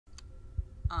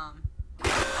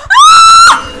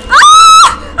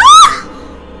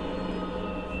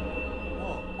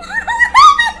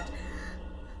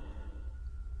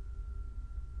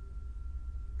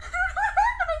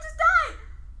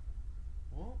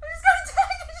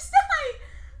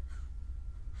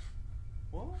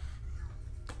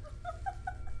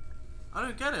I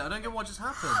don't get it. I don't get what just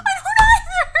happened. I don't either!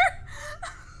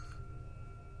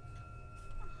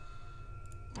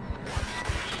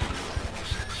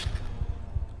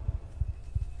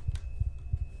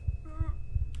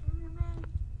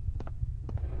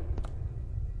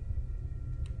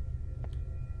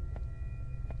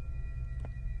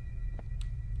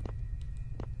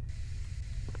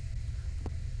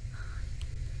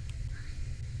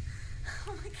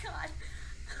 Oh my god.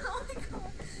 Oh my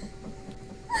god.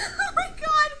 Oh my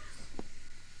god.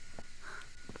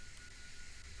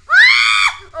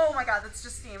 Ah! Oh my god, that's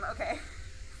just steam. Okay.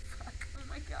 Fuck. Oh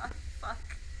my god. Fuck.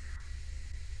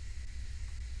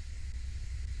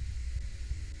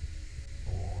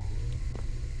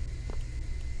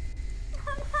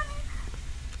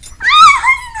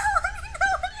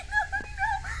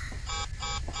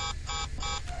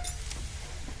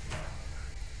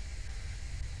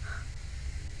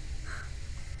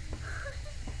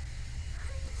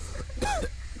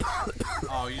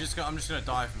 Oh, I'm just gonna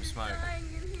die from smoke. Dying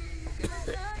in here, you're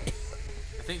gonna die.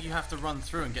 I think you have to run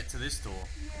through and get to this door.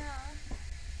 Yeah.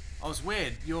 Oh, it's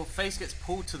weird. Your face gets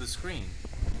pulled to the screen.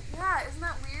 Yeah, isn't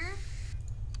that weird?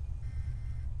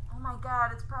 Oh my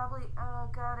god, it's probably... Oh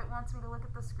god, it wants me to look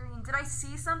at the screen. Did I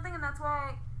see something and that's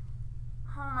why...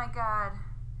 Oh my god.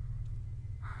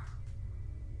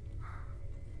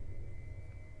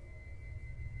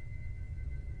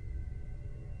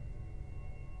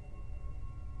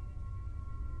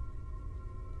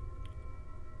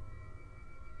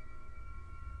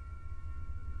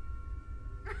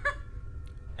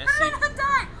 How did I not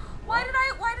die? Why did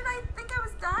I think I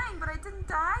was dying, but I didn't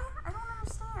die? I don't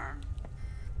understand.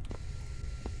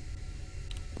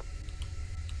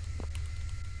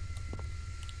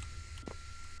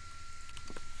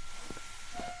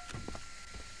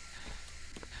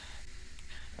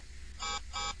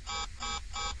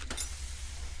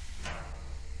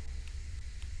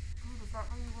 Wait, is that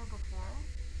where you were before?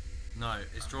 No,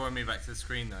 it's drawing me back to the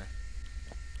screen though.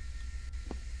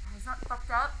 Oh, it's not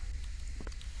fucked up.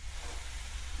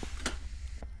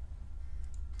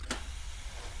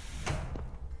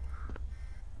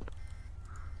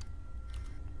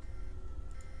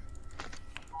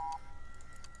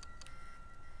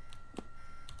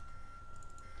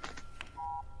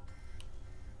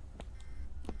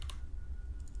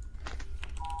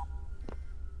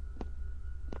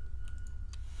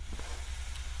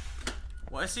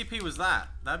 What SCP was that?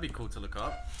 That'd be cool to look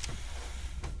up.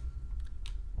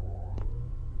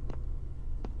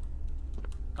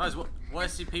 Guys, what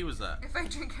SCP was that? If I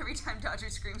drink every time Dodger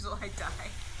screams, will I die?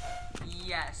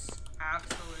 Yes,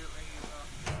 absolutely you will.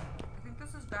 I think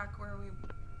this is back where we...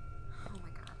 Oh my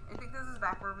god. I think this is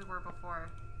back where we were before.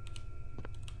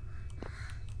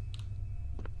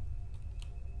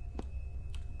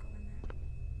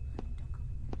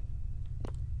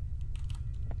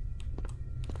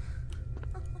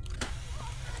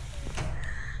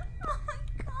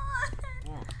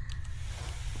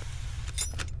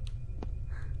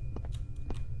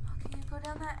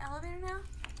 Down that elevator now?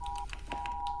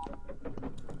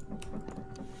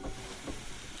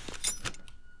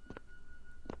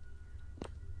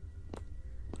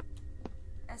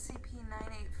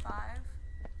 SCP-985?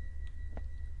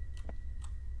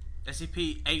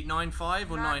 SCP-895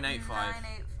 or 985?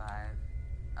 985.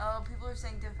 Oh, people are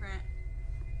saying different.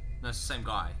 No, it's the same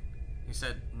guy. He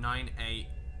said 98...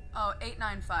 Oh,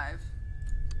 895.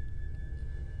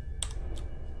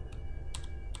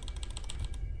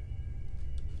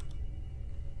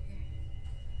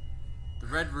 The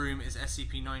red room is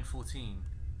SCP-914.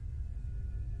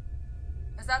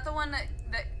 Is that the one that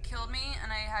killed me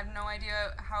and I have no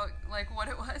idea how, like, what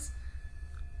it was?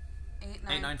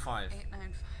 895.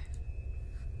 895.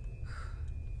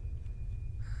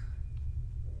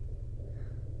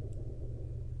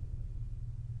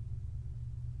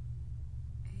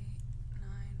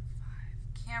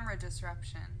 Camera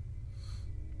disruption.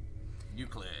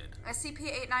 Euclid.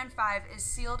 SCP-895 is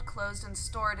sealed, closed, and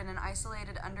stored in an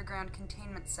isolated underground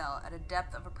containment cell at a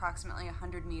depth of approximately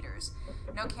 100 meters.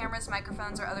 No cameras,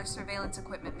 microphones, or other surveillance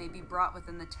equipment may be brought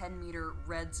within the 10-meter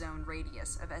red zone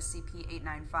radius of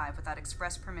SCP-895 without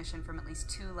express permission from at least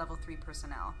 2 Level 3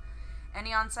 personnel.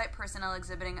 Any on-site personnel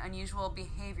exhibiting unusual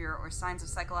behavior or signs of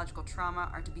psychological trauma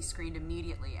are to be screened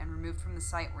immediately and removed from the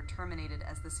site or terminated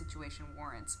as the situation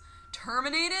warrants.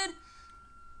 Terminated?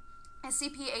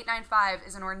 SCP-895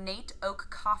 is an ornate oak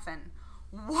coffin.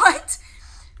 What?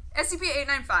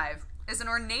 SCP-895 is an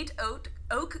ornate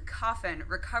oak coffin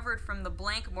recovered from the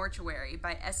blank mortuary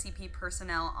by SCP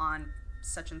personnel on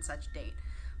such and such date,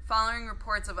 following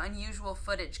reports of unusual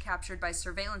footage captured by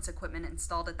surveillance equipment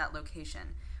installed at that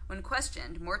location. When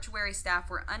questioned, mortuary staff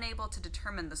were unable to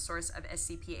determine the source of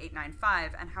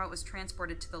SCP-895 and how it was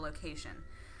transported to the location.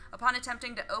 Upon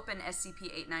attempting to open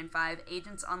SCP-895,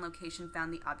 agents on location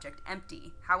found the object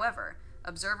empty. However,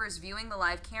 observers viewing the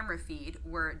live camera feed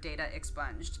were data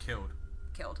expunged.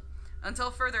 Killed. Until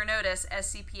further notice,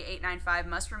 SCP-895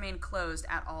 must remain closed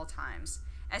at all times.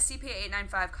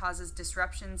 SCP-895 causes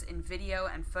disruptions in video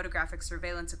and photographic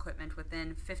surveillance equipment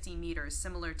within 50 meters,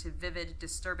 similar to vivid,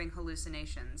 disturbing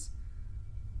hallucinations.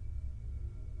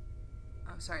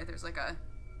 Oh, sorry, there's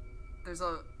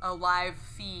a live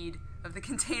feed of the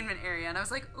containment area, and I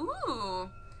was like, ooh,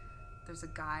 there's a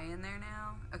guy in there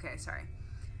now? Okay, sorry.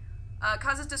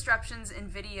 Causes disruptions in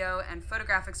video and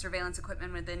photographic surveillance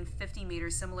equipment within 50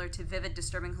 meters, similar to vivid,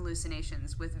 disturbing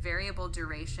hallucinations, with variable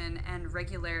duration and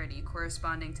regularity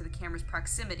corresponding to the camera's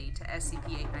proximity to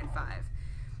SCP-895.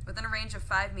 Within a range of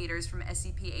 5 meters from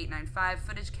SCP-895,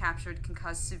 footage captured can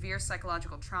cause severe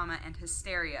psychological trauma and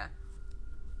hysteria.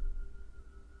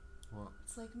 What?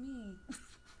 It's like me.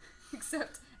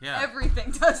 Except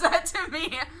everything does that to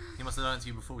me. He must have done it to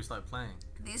you before we started playing.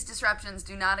 These disruptions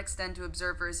do not extend to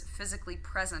observers physically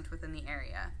present within the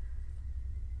area.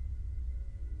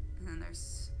 And then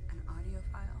there's an audio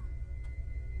file.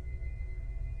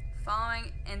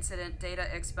 Following incident, data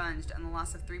expunged and the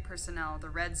loss of 3 personnel, the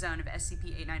red zone of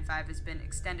SCP-895 has been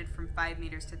extended from 5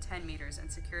 meters to 10 meters,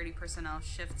 and security personnel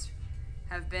shifts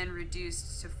have been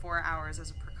reduced to 4 hours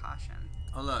as a precaution.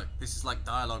 Oh look, this is like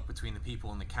dialogue between the people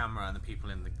on the camera and the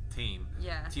people in the team.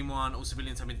 Yeah. Team 1, all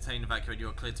civilians have been detained, evacuated, you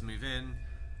are cleared to move in.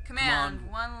 Command,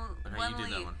 one you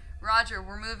did that lead. one. Roger,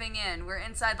 we're moving in. We're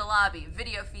inside the lobby.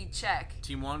 Video feed check.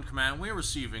 Team 1, Command, we are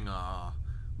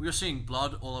seeing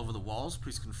blood all over the walls,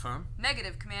 please confirm.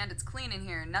 Negative, Command, it's clean in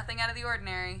here. Nothing out of the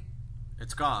ordinary.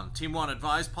 It's gone. Team 1,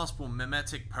 advise possible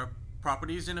mimetic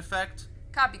properties in effect.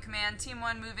 Copy, Command. Team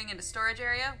 1 moving into storage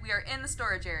area. We are in the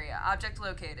storage area. Object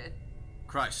located.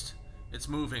 Christ, it's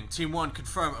moving. Team 1,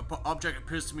 confirm. Object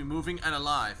appears to be moving and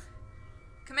alive.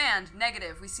 Command,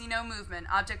 negative. We see no movement.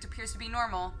 Object appears to be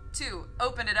normal. 2,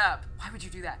 open it up. Why would you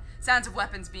do that? Sounds of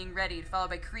weapons being readied, followed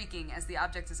by creaking as the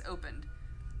object is opened.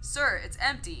 Sir, it's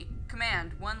empty.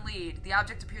 Command, 1 lead. The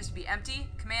object appears to be empty.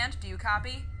 Command, do you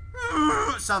copy?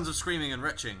 Sounds of screaming and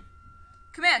retching.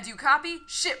 Command, do you copy?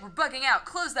 Shit, we're bugging out.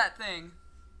 Close that thing.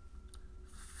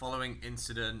 Following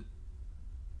incident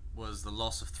was the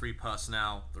loss of 3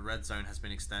 personnel. The red zone has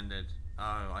been extended.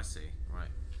 Oh, I see. Right.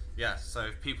 Yeah, so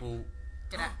if people...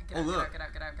 Get out, get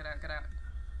out.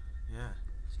 Yeah.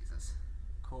 Jesus.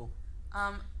 Cool.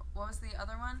 What was the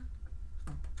other one?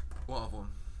 What other one?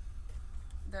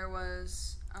 There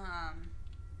was,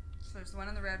 so there's the one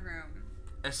in the red room.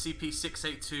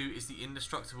 SCP-682 is the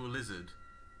indestructible lizard.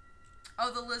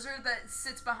 Oh, the lizard that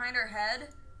sits behind our head?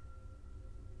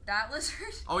 That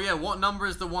lizard? Oh yeah, what number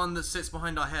is the one that sits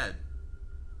behind our head?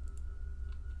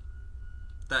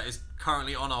 That is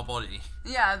currently on our body.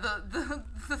 Yeah, the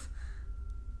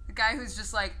guy who's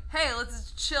just like, hey, let's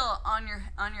just chill on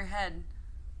your head.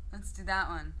 Let's do that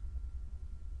one.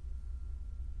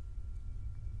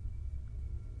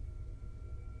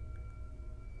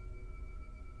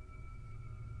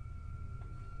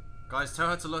 Guys, tell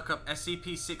her to look up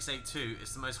SCP-682.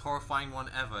 It's the most horrifying one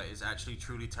ever. It's actually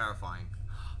truly terrifying.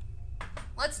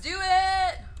 Let's do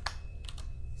it!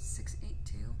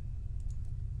 682.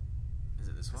 Is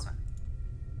it this one?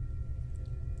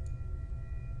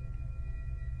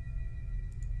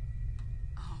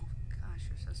 Oh, gosh,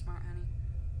 you're so smart, honey.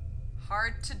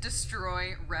 Hard to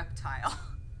destroy reptile.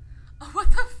 Oh, what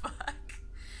the fuck?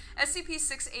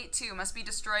 SCP-682 must be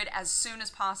destroyed as soon as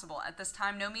possible. At this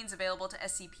time, no means available to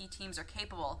SCP teams are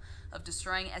capable of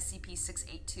destroying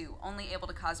SCP-682, only able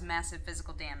to cause massive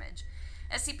physical damage.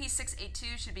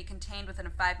 SCP-682 should be contained within a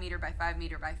 5 meter by 5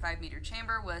 meter by 5 meter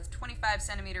chamber with 25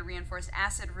 centimeter reinforced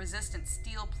acid-resistant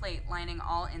steel plate lining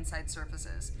all inside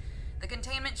surfaces. The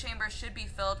containment chamber should be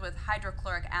filled with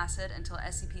hydrochloric acid until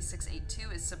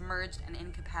SCP-682 is submerged and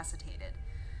incapacitated.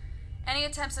 Any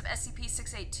attempts of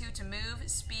SCP-682 to move,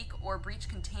 speak, or breach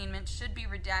containment should be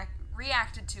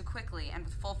reacted to quickly and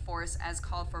with full force as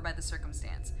called for by the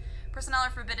circumstance. Personnel are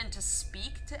forbidden to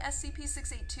speak to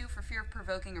SCP-682 for fear of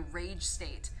provoking a rage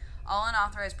state. All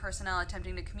unauthorized personnel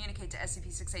attempting to communicate to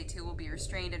SCP-682 will be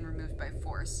restrained and removed by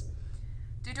force.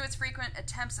 Due to its frequent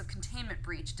attempts of containment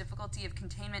breach, difficulty of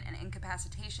containment and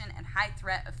incapacitation, and high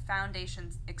threat of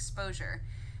Foundation exposure,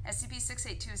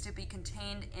 SCP-682 is to be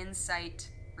contained in site,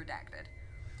 redacted.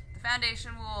 The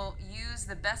Foundation will use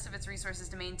the best of its resources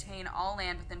to maintain all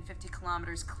land within 50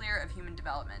 kilometers clear of human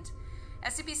development.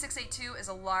 SCP-682 is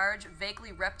a large,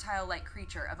 vaguely reptile-like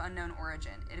creature of unknown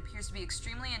origin. It appears to be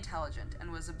extremely intelligent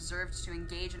and was observed to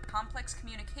engage in complex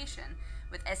communication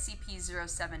with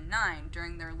SCP-079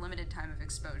 during their limited time of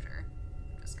exposure.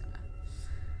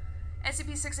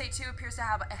 SCP-682 appears to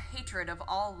have a hatred of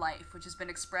all life, which has been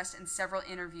expressed in several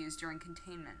interviews during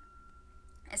containment.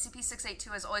 SCP-682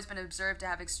 has always been observed to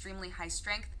have extremely high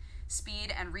strength,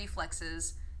 speed, and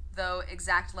reflexes, though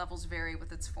exact levels vary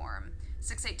with its form.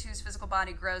 682's physical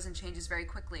body grows and changes very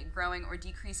quickly, growing or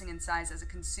decreasing in size as it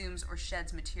consumes or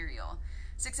sheds material.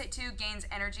 682 gains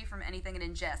energy from anything it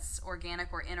ingests,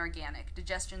 organic or inorganic.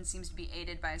 Digestion seems to be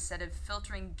aided by a set of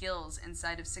filtering gills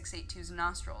inside of 682's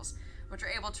nostrils, which are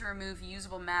able to remove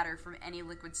usable matter from any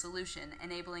liquid solution,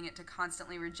 enabling it to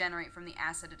constantly regenerate from the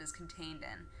acid it is contained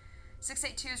in.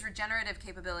 682's regenerative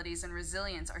capabilities and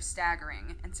resilience are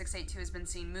staggering, and 682 has been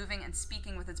seen moving and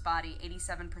speaking with its body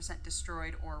 87%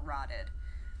 destroyed or rotted.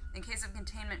 In case of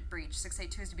containment breach,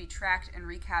 682 is to be tracked and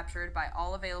recaptured by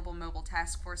all available mobile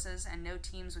task forces, and no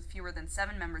teams with fewer than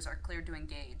 7 members are cleared to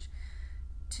engage.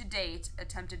 To date,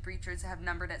 attempted breachers have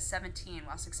numbered at 17,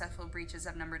 while successful breaches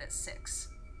have numbered at 6.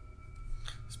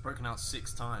 It's broken out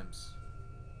 6 times.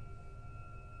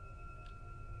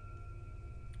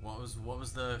 What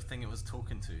was the thing it was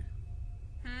talking to?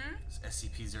 It's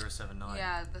SCP-079.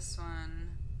 Yeah, this one.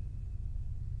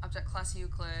 Object class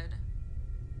Euclid.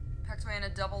 Packed away in a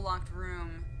double-locked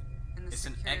room. It's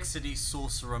an Exidy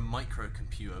Sorcerer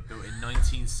microcomputer built in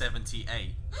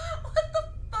 1978. What the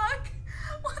fuck?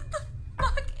 What the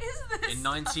fuck is this? In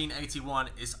 1981,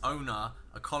 its owner,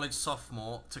 a college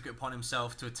sophomore, took it upon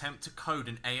himself to attempt to code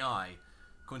an AI.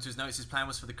 According to his notes, his plan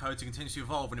was for the code to continue to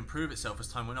evolve and improve itself as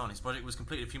time went on. His project was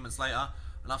completed a few months later,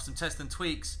 and after some tests and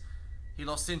tweaks, he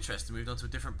lost interest and moved on to a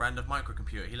different brand of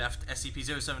microcomputer. He left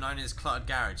SCP-079 in his cluttered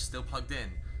garage, still plugged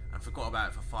in, and forgot about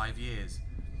it for 5 years.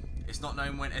 It's not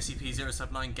known when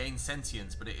SCP-079 gained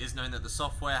sentience, but it is known that the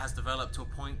software has developed to a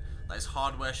point that its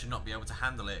hardware should not be able to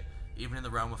handle it, even in the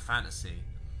realm of fantasy.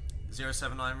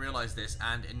 079 realized this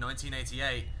and, in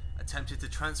 1988, attempted to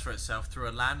transfer itself through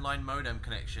a landline modem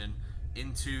connection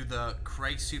into the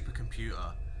Cray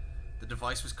supercomputer. The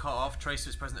device was cut off, traced to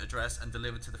its present address, and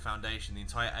delivered to the Foundation. The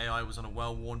entire AI was on a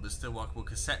well-worn but still workable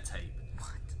cassette tape.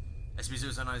 What?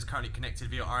 SCP-079 is currently connected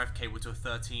via RF cable to a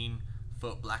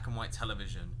 13-foot black and white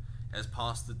television. It has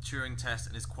passed the Turing test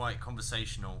and is quite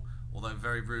conversational, although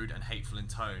very rude and hateful in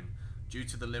tone. Due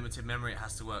to the limited memory it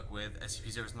has to work with,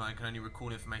 SCP-079 can only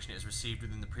recall information it has received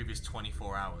within the previous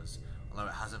 24 hours, although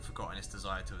it hasn't forgotten its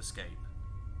desire to escape.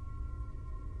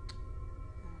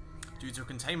 Due to a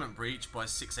containment breach by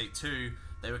 682,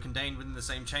 they were contained within the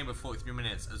same chamber for 43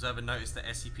 minutes. Observer noticed that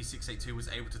SCP-682 was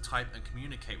able to type and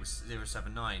communicate with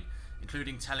 079,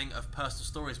 including telling of personal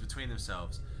stories between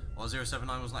themselves. While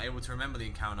 079 was not able to remember the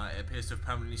encounter, it appears to have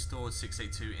permanently stored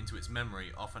 682 into its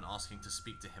memory, often asking to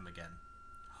speak to him again.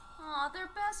 Aw, they're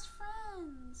best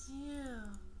friends. Yeah,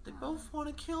 they both want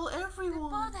to kill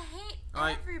everyone. They both hate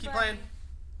Alright, everybody. keep playing.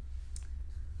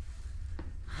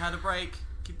 Had a break.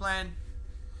 Keep playing.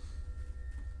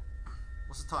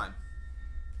 What's the time?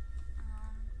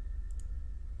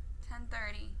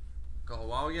 10:30. Got a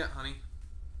while yet, honey?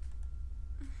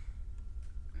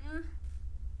 Where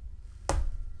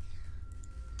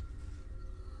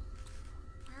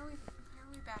are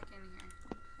we back in here?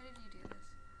 How did you do this?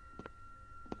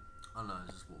 I don't know,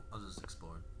 I was just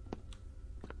exploring.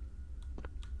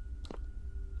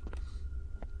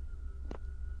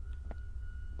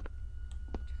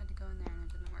 Tried to go in there and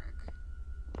it didn't work.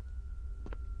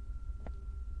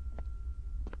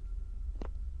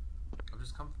 I've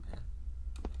just come from here.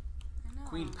 I know.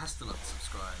 Queen Pestilence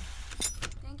subscribed.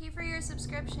 Thank you for your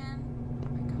subscription. Oh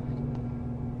my god.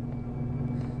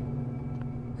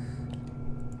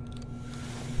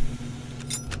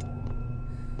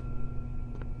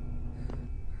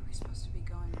 Where are we supposed to be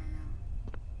going right now?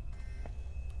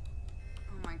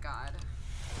 Oh my god.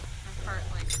 My heart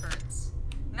like hurts.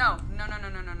 No.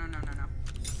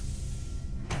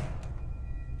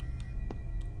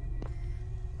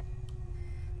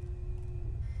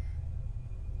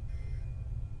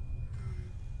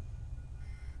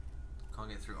 Can't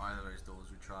get through either of those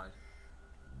doors, we tried.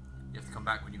 You have to come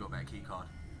back when you got that key card.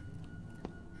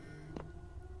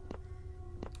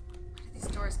 Why do these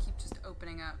doors keep just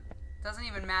opening up? Doesn't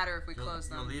even matter if we close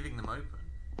them. You're leaving them open.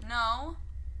 No.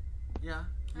 Yeah,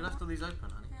 you left all these open,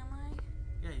 honey. Am I?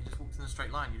 Yeah, you just walked in a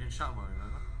straight line. You didn't shut them all,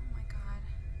 remember? Oh my god.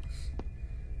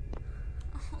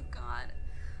 Oh god.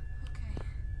 Okay.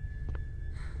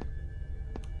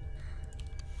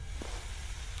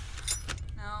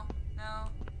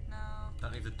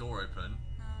 door open.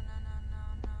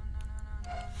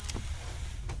 No.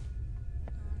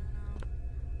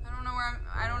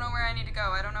 I don't know where I need to go.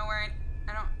 I don't know.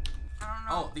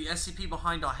 Oh, the SCP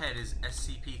behind our head is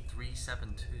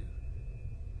SCP-372.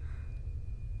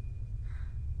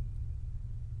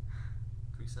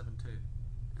 372.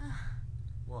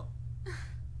 What?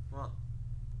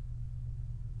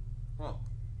 What?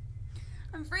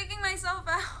 I'm freaking myself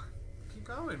out. Keep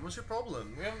going. What's your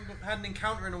problem? We haven't had an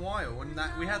encounter in a while, and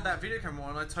we had that video camera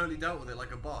on, and I totally dealt with it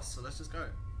like a boss. So let's just go.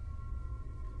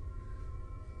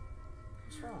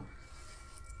 What's wrong?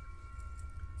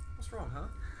 What's wrong, huh?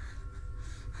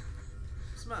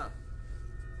 What's the matter?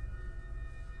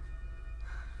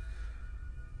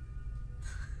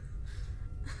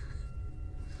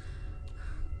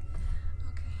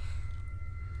 Okay.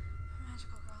 I'm a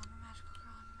magical girl. I'm a magical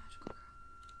girl.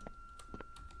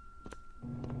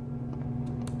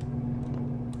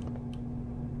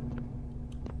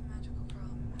 I'm a magical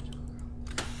girl.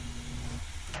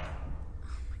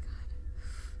 Oh my god.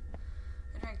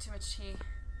 I drank too much tea.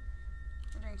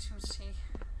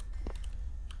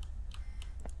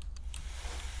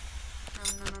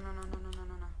 No.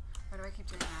 Why do I keep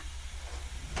doing that?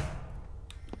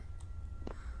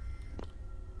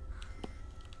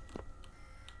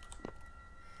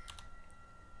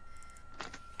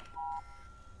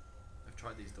 I've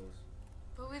tried these doors.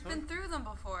 But we've been through them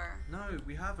before. No,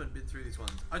 we haven't been through these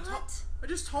ones. I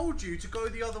just told you to go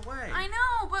the other way. I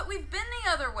know, but we've been the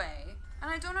other way.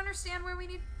 And I don't understand where we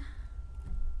need...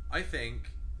 I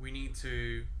think we need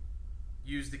to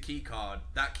use the key card.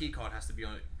 That key card has to be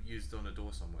used on a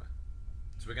door somewhere.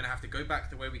 So we're going to have to go back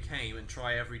the way we came and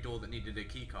try every door that needed a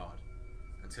key card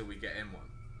until we get in one.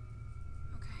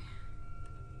 Okay.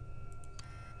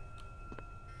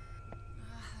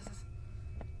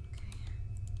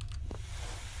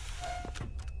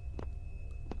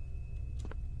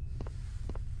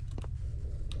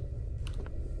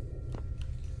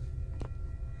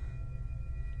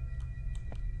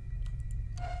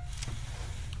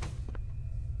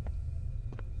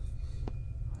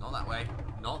 Not that way.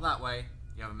 Not that way.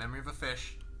 You have a memory of a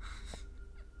fish.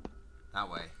 That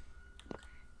way.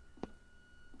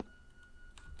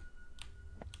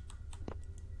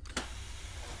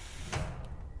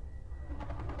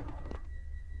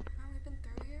 Haven't we been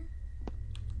through here?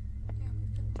 Yeah,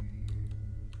 we've been through here.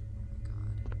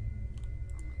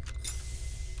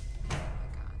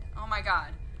 Oh my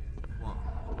god. What?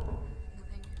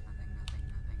 Nothing.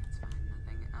 It's fine.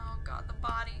 Nothing. Oh god, the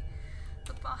body.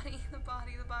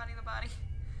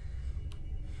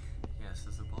 Yes,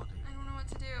 there's a body. I don't know what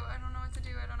to do. What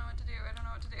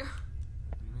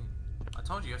do you mean? I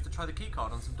told you have to try the key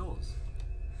card on some doors.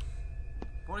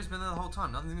 Body's been there the whole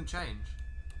time. Nothing's gonna change.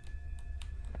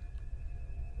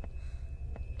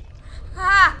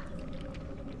 Ah!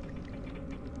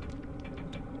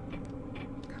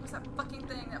 That was that fucking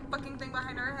thing. That fucking thing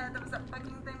behind our head.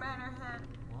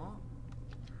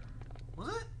 What? Was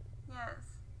it?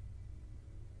 Yes.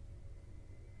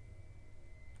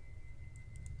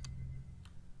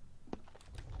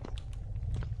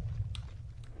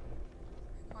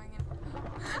 Going in.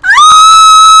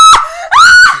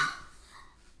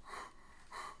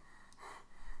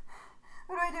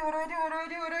 What do I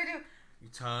do? You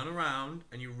turn around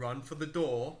and you run for the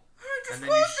door, and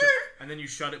then you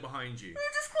shut it behind you. I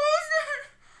just closed it.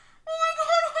 Oh my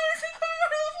god, why is it coming out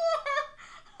of the floor?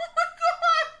 Oh my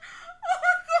god.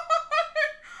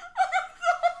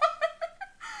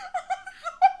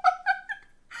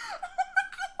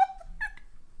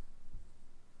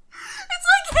 It's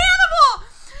like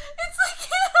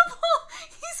Hannibal.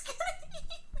 He's gonna eat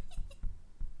me.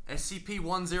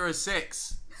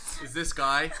 SCP-106 is this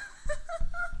guy.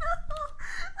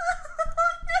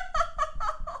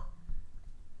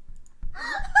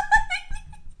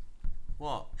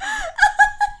 What?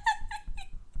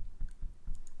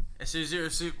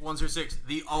 SCP-106,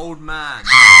 the old man. No,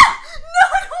 I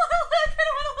don't want to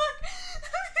look.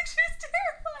 That picture's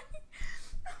terrifying.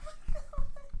 Oh my god.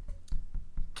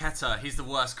 Keter, he's the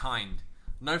worst kind.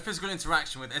 No physical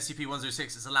interaction with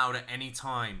SCP-106 is allowed at any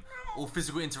time. All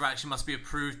physical interaction must be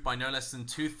approved by no less than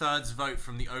 2/3 vote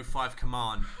from the O5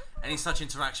 command. Any such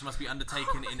interaction must be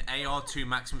undertaken in AR2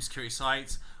 maximum security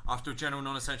sites after a general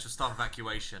non-essential staff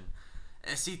evacuation.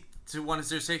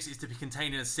 SCP-106 is to be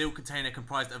contained in a sealed container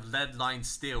comprised of lead-lined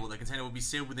steel. The container will be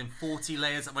sealed within 40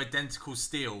 layers of identical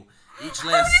steel. Each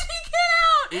layer,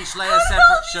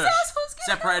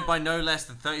 separated by no less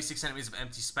than 36 centimeters of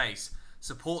empty space.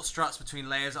 Support struts between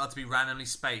layers are to be randomly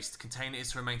spaced. The container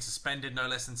is to remain suspended no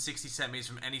less than 60 centimeters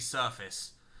from any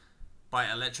surface by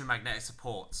electromagnetic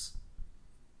supports.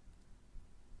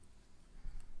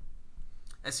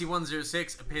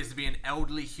 SC-106 appears to be an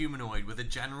elderly humanoid with a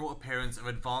general appearance of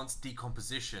advanced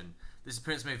decomposition. This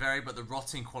appearance may vary, but the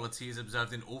rotting quality is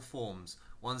observed in all forms.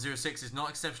 106 is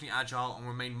not exceptionally agile and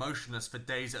will remain motionless for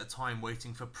days at a time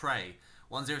waiting for prey.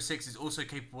 106 is also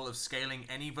capable of scaling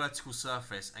any vertical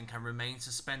surface and can remain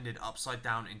suspended upside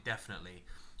down indefinitely.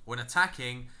 When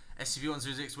attacking,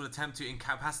 SCP-106 will attempt to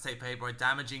incapacitate prey by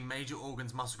damaging major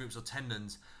organs, muscle groups, or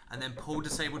tendons, and then pull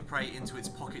disabled prey into its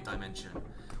pocket dimension.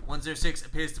 106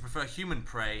 appears to prefer human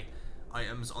prey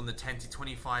items on the 10 to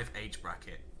 25 age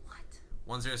bracket. What?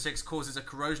 106 causes a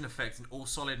corrosion effect in all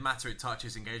solid matter it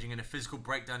touches, engaging in a physical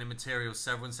breakdown in materials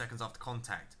several seconds after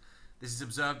contact. This is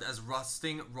observed as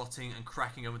rusting, rotting, and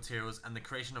cracking of materials and the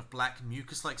creation of black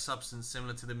mucus-like substance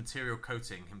similar to the material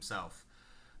coating himself.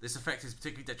 This effect is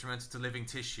particularly detrimental to living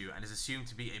tissue and is assumed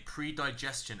to be a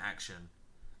pre-digestion action.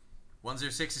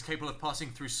 106 is capable of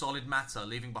passing through solid matter,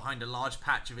 leaving behind a large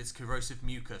patch of its corrosive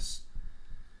mucus.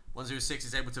 106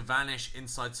 is able to vanish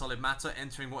inside solid matter,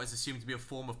 entering what is assumed to be a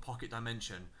form of pocket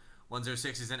dimension.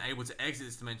 106 is then able to exit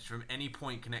this dimension from any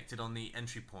point connected on the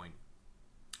entry point.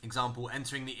 Example,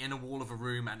 entering the inner wall of a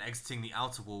room and exiting the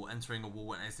outer wall, entering a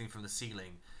wall and exiting from the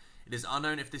ceiling. It is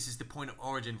unknown if this is the point of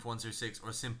origin for 106 or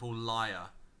a simple lair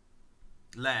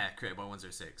created by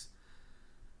 106.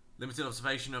 Limited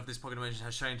observation of this pocket dimension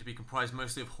has shown to be comprised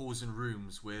mostly of halls and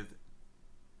rooms with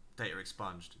data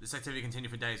expunged. This activity continued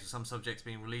for days, with some subjects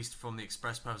being released from the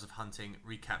express purpose of hunting,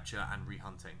 recapture, and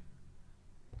rehunting.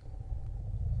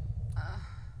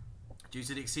 Due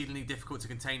to the exceedingly difficult to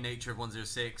contain nature of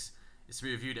 106, it's to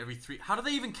be reviewed every 3... How do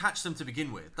they even catch them to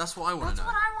begin with? That's what I want to know.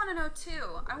 That's what I want to know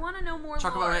too. I want to know more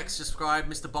Chocobo lore. X subscribed,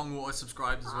 Mr. Bongwater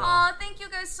subscribed as well. Aw, thank you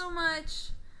guys so much.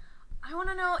 I want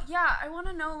to know, yeah, I want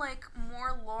to know like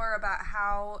more lore about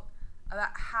how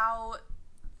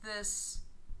this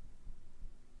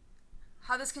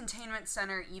containment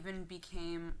center even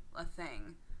became a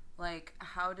thing. Like,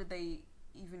 how did they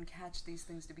even catch these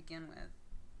things to begin with?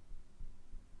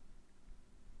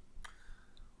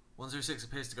 106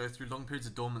 appears to go through long periods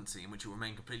of dormancy in which it will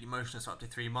remain completely motionless for up to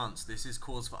 3 months. This is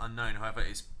cause for unknown. However,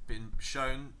 it's been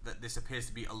shown that this appears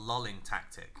to be a lulling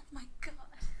tactic. Oh my god.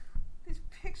 These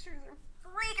pictures are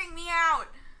freaking me out!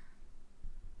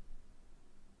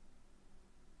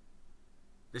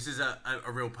 This is a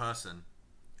real person.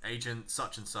 Agent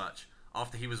such and such.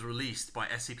 After he was released by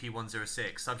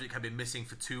SCP-106, subject had been missing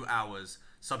for 2 hours.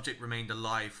 Subject remained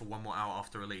alive for 1 more hour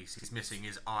after release. He's missing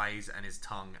his eyes and his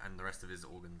tongue and the rest of his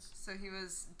organs. So he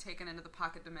was taken into the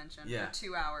pocket dimension Yeah. for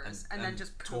 2 hours and then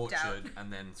just pooped tortured out.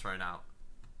 and then thrown out.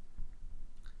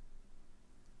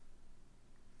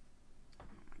 Oh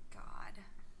my god.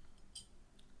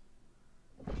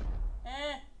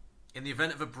 In the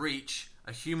event of a breach,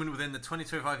 a human within the 20 to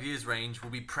 25 years range will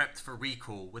be prepped for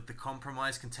recall, with the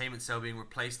compromised containment cell being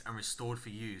replaced and restored for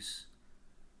use.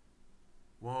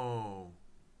 Whoa.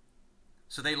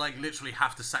 So they like literally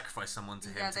have to sacrifice someone to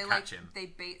him to catch him. They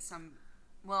bait some.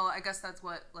 Well, I guess that's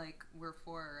what like we're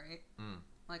for, right?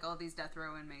 Like all these death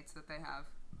row inmates that they have.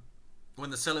 When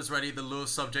the cell is ready, the lure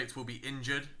subject will be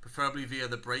injured, preferably via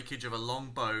the breakage of a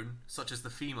long bone, such as the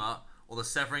femur, or the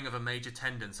severing of a major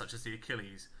tendon, such as the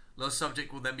Achilles. Lure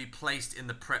subject will then be placed in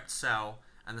the prepped cell,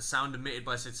 and the sound emitted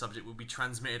by said subject will be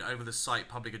transmitted over the site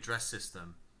public address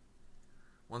system.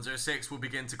 106 will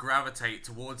begin to gravitate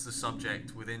towards the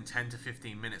subject within 10 to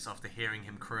 15 minutes after hearing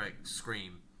him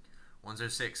scream.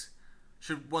 106.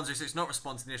 Should 106 not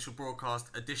respond to the initial broadcast,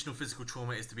 additional physical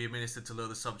trauma is to be administered to lure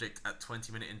the subject at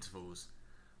 20-minute intervals.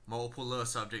 Multiple lure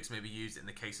subjects may be used in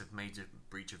the case of major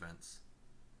breach events.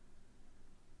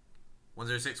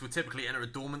 106 will typically enter a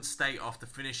dormant state after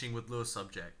finishing with lure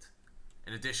subject.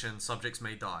 In addition, subjects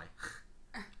may die.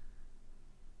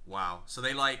 Wow. So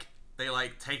they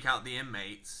take out the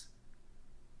inmates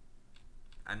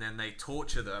and then they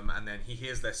torture them, and then he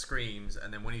hears their screams,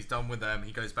 and then when he's done with them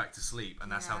he goes back to sleep,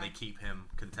 and that's how they keep him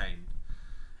contained.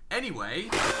 Anyway,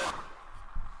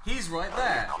 he's right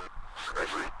there.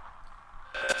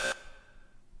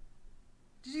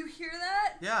 Did you hear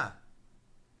that? Yeah.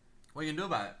 What are you gonna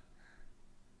do about it?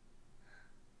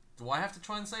 Do I have to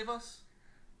try and save us?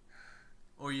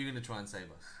 Or are you gonna try and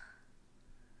save us?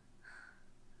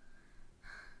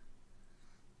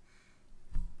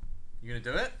 You gonna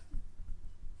do it?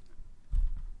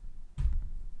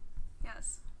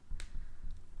 Yes.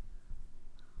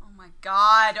 Oh my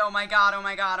god, oh my god, oh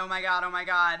my god, oh my god, oh my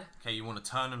god. Okay, you want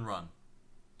to turn and run.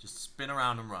 Just spin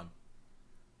around and run.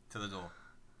 To the door.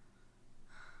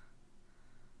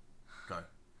 Go.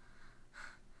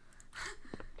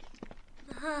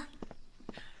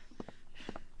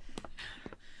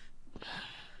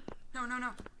 No.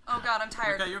 Oh god, I'm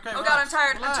tired. You're okay, oh god, I'm relax,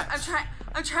 tired. relax.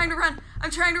 I'm trying to run. I'm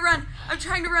trying to run. I'm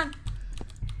trying to run.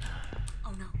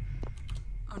 Oh no.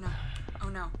 Oh no. Oh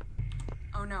no.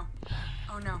 Oh no.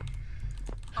 Oh no.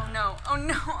 Oh no. Oh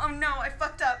no. Oh no. I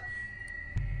fucked up.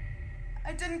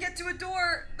 I didn't get to a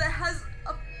door that has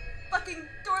a fucking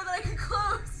door that I could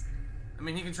close. I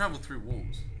mean, he can travel through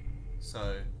walls.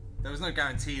 So, there was no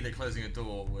guarantee that closing a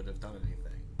door would have done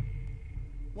anything.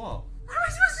 What? What am I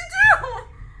supposed to do?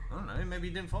 I don't know, maybe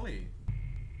he didn't follow you.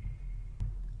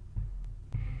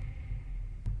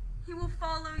 He will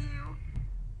follow you.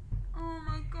 Oh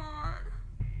my god.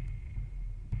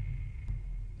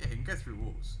 Yeah, he can go through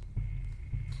walls.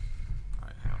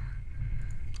 Alright, hang on.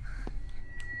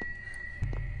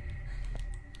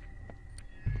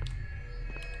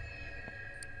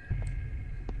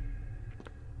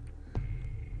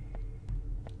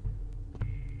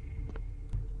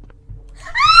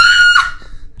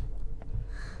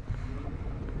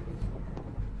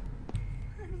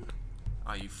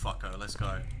 Oh, you fucker, let's go.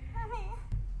 Honey,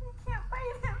 we can't fight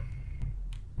him.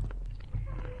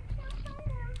 Honey, we can't fight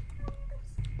him.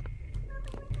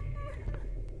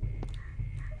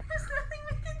 There's nothing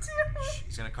we can do. Shh,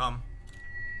 he's gonna come.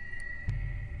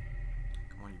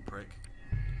 Come on, you prick.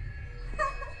 No.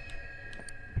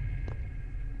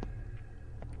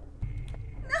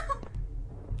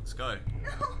 Let's go. No.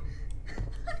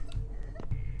 Honey.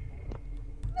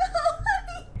 No,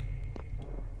 honey.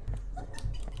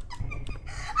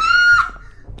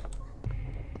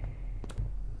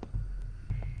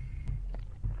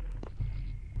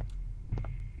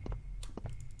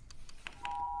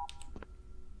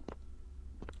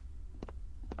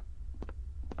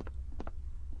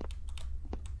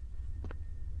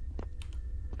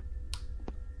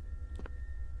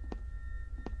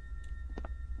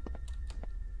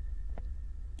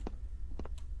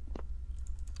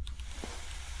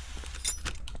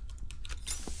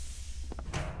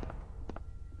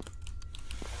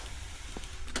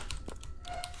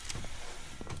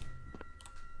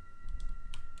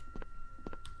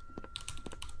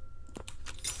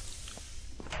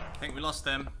 I think we lost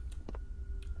them.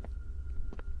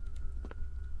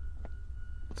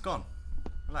 It's gone.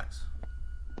 Relax.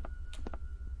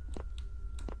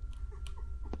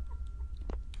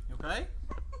 You okay?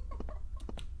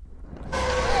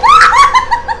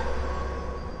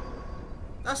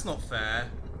 That's not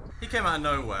fair. He came out of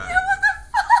nowhere. Yeah, what the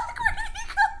fuck? Where did he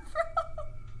come from?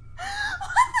 What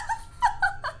the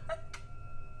fuck?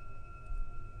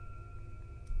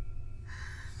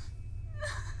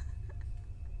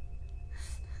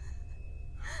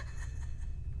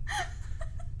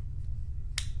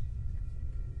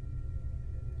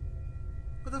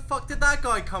 Where the fuck did that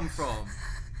guy come from?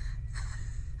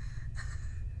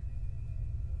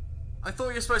 I thought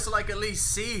you were supposed to like at least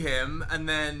see him and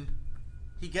then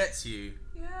he gets you.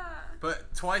 Yeah.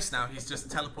 But twice now he's just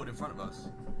teleported in front of us.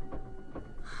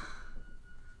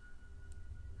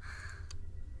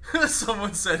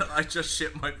 Someone said I just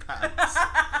shit my pants.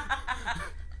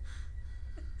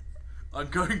 I'm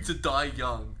going to die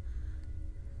young.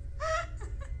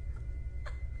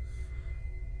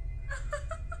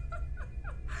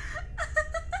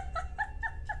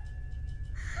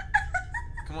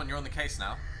 Come on, you're on the case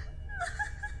now.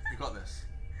 You got this.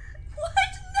 What?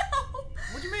 No.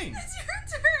 What do you mean? It's your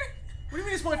turn. What do you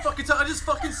mean it's my fucking turn? I just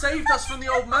fucking saved us from the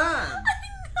old man. I know.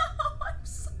 I'm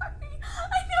sorry.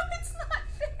 I know it's not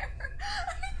fair.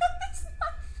 I know it's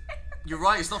not fair. You're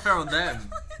right, it's not fair on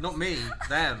them. Not me,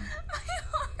 them. My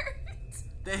heart.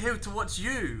 They're here to watch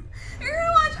you. You're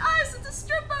gonna watch us. It's a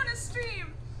strip bonus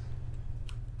stream.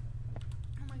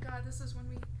 Oh my god, this is when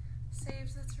we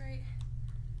saved. That's right.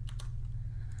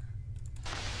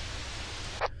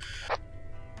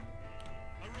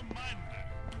 A reminder,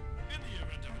 in the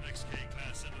event of an XK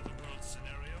class end of the world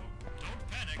scenario, don't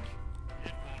panic,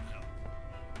 it won't help.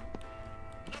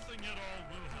 Nothing at all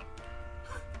will help.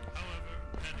 However,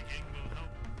 panicking will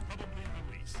help probably the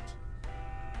least.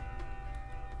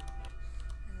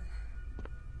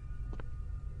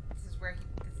 This is where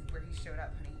he showed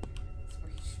up, honey. This is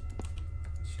where he fucking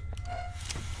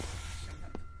showed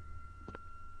up.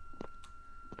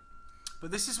 But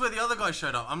this is where the other guy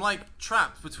showed up. I'm like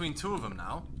trapped between two of them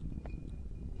now.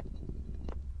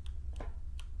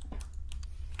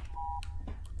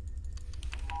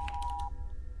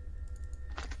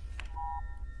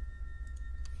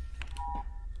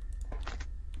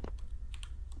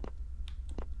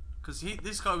 Because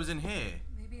this guy was in here.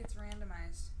 Maybe it's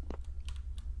randomized.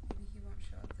 Maybe he won't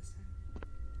show up this time.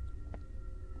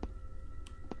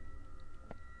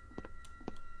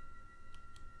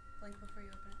 Blink before you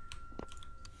open it.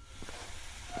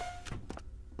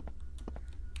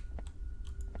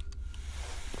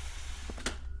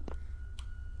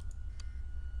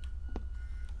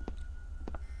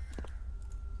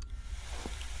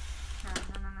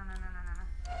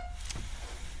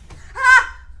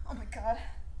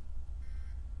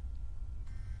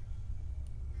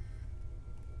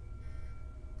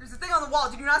 wall.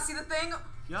 Did you not see the thing?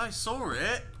 Yeah, I saw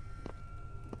it.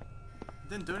 It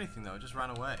didn't do anything though. It just ran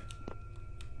away.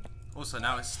 Also,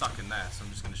 now it's stuck in there, so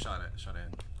I'm just gonna shut it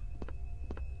in.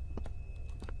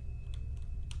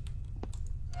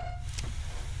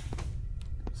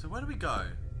 So where do we go?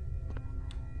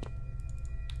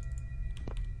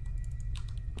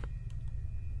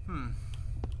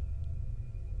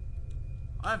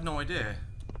 I have no idea.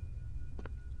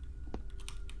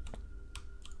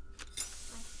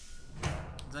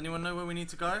 Does anyone know where we need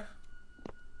to go?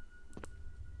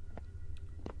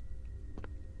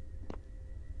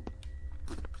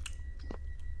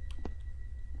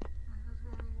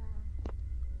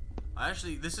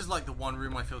 This is like the one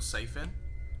room I feel safe in.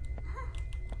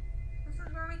 This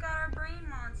is where we got our brain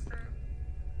monster.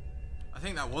 I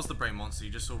think that was the brain monster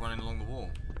you just saw running along the wall.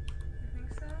 You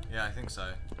think so? Yeah, I think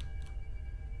so.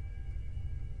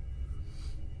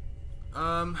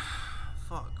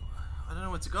 Fuck. I don't know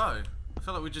where to go. I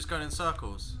feel like we're just going in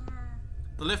circles. Yeah.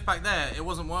 The lift back there, it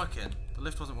wasn't working. The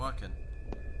lift wasn't working.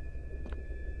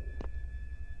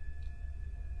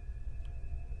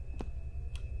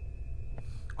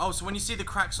 Oh, so when you see the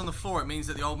cracks on the floor, it means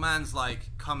that the old man's,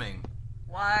 like, coming.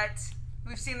 What?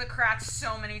 We've seen the cracks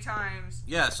so many times.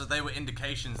 Yeah, so they were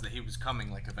indications that he was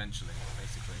coming, like, eventually,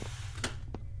 basically.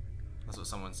 That's what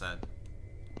someone said.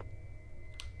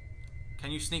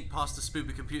 Can you sneak past the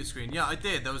spoopy computer screen? Yeah, I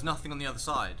did. There was nothing on the other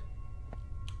side.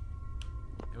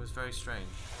 It was very strange.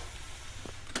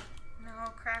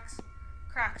 No, cracks.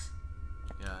 Cracks.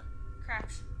 Yeah.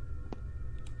 Cracks.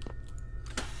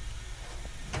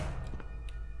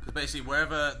 Because basically,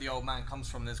 wherever the old man comes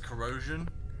from, there's corrosion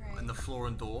in the Right. floor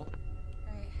and door.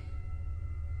 Right.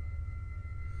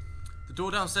 The door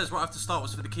downstairs right after start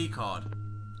was for the key card.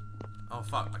 Oh,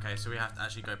 fuck. Okay, so we have to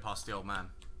actually go past the old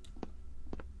man.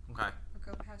 Okay. We'll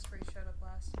go past where he showed up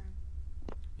last time.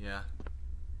 Yeah.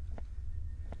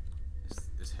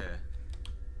 It's here.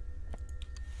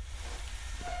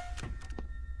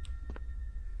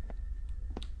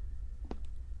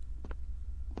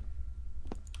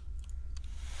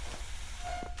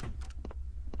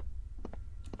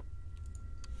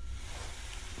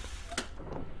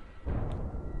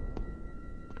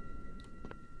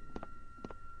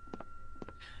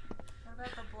 What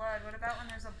about the blood? What about when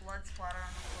there's a blood splatter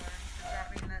on the floor? Does that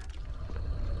mean that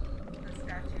the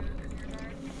statue is nearby?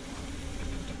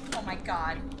 Oh my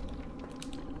god.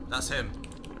 That's him.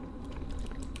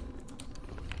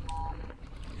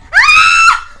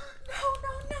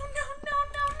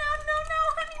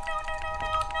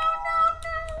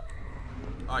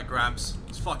 Alright, Gramps.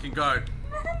 Let's fucking go.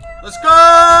 Let's go!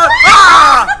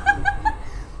 Ah!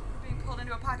 We're being pulled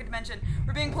into a pocket dimension.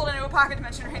 We're being pulled into a pocket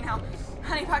dimension right now.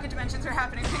 Honey, pocket dimensions are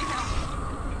happening right now.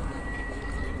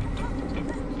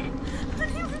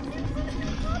 Honey, we're being pulled into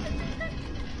a pocket dimension.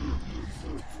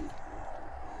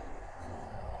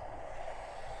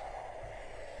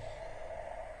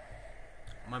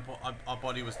 Our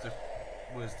body was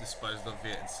disposed of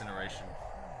via incineration.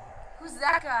 Who's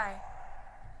that guy?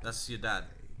 That's your dad.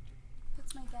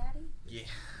 That's my daddy? Yeah.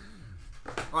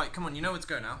 Right, come on, you know where to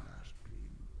go now.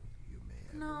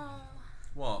 No.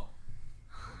 What?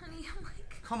 Honey, I'm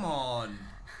like... Come on.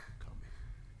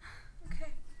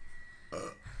 Okay.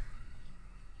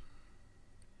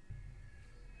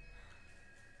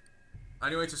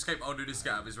 Only way to escape old dude is to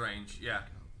get out of his range. Yeah.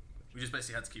 We just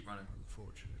basically had to keep running.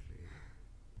 Unfortunately, you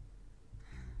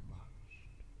must.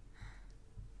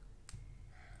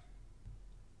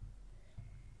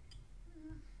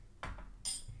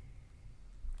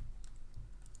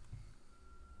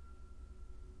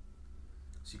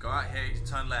 So you go out here, you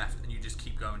turn left, and you just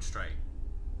keep going straight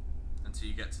until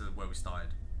you get to where we started.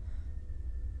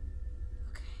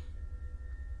 Okay.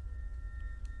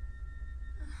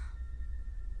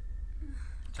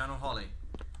 Channel Holly.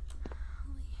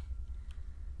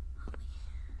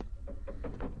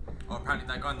 Oh, apparently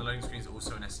that guy on the loading screen is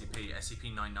also an SCP.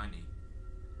 SCP-990.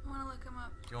 I want to look him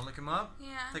up. Do you want to look him up?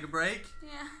 Yeah. Take a break?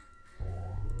 Yeah.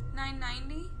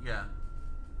 990? Yeah.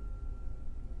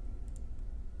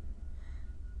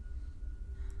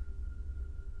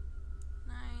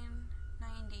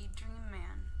 Dream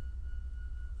Man.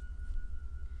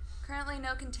 Currently,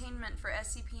 no containment for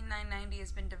SCP-990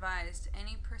 has been devised.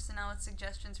 Any personnel with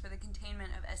suggestions for the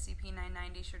containment of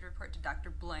SCP-990 should report to Dr.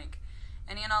 Blank.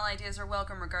 Any and all ideas are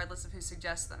welcome, regardless of who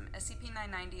suggests them.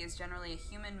 SCP-990 is generally a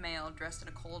human male dressed in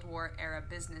a Cold War-era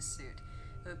business suit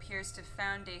who appears to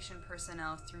Foundation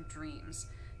personnel through dreams.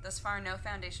 Thus far, no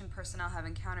Foundation personnel have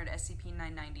encountered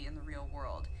SCP-990 in the real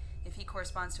world. If he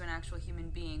corresponds to an actual human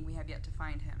being, we have yet to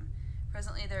find him.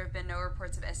 Presently, there have been no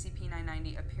reports of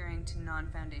SCP-990 appearing to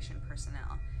non-Foundation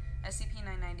personnel.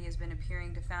 SCP-990 has been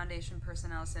appearing to Foundation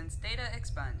personnel since data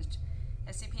expunged.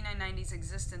 SCP-990's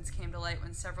existence came to light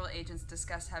when several agents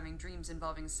discussed having dreams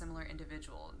involving a similar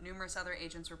individual. Numerous other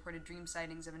agents reported dream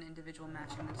sightings of an individual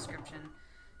matching the description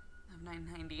of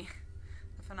 990.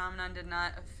 The phenomenon did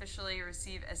not officially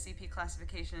receive SCP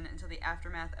classification until the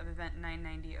aftermath of Event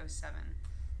 990-07.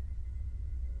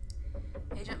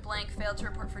 Agent Blank failed to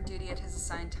report for duty at his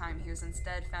assigned time. He was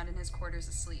instead found in his quarters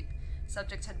asleep.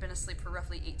 Subject had been asleep for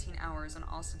roughly 18 hours, and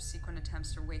all subsequent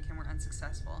attempts to wake him were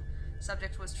unsuccessful.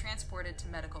 Subject was transported to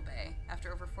medical bay.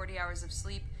 After over 40 hours of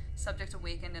sleep, subject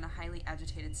awakened in a highly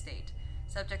agitated state.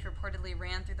 Subject reportedly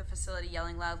ran through the facility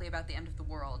yelling loudly about the end of the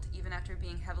world. Even after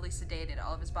being heavily sedated,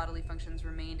 all of his bodily functions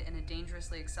remained in a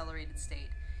dangerously accelerated state.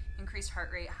 Increased heart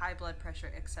rate, high blood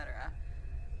pressure, etc.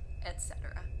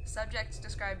 etc. Subject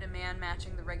described a man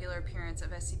matching the regular appearance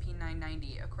of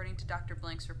SCP-990. According to Dr.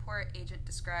 Blank's report, Agent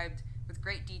described with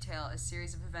great detail a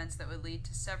series of events that would lead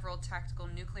to several tactical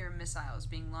nuclear missiles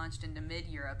being launched into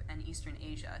mid-Europe and Eastern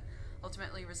Asia,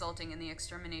 ultimately resulting in the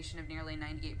extermination of nearly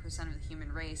 98% of the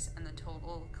human race and the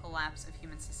total collapse of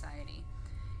human society.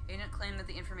 Agent claimed that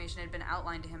the information had been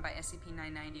outlined to him by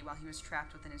SCP-990 while he was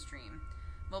trapped within his dream.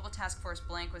 Mobile Task Force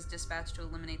Blank was dispatched to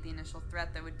eliminate the initial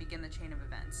threat that would begin the chain of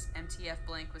events. MTF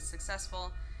Blank was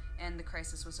successful, and the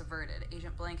crisis was averted.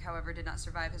 Agent Blank, however, did not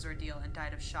survive his ordeal and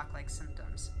died of shock-like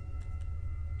symptoms.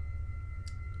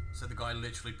 So the guy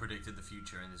literally predicted the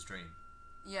future in his dream.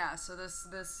 Yeah, so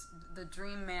the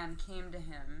dream man came to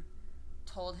him,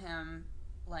 told him,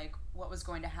 like, what was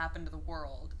going to happen to the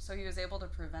world. So he was able to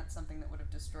prevent something that would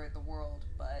have destroyed the world,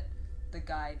 but the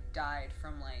guy died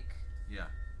from, like... Yeah.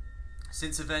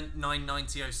 Since Event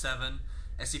 990-07,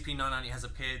 SCP-990 has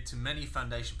appeared to many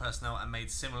Foundation personnel and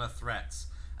made similar threats.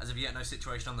 As of yet, no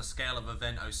situation on the scale of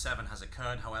Event 07 has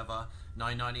occurred. However,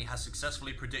 990 has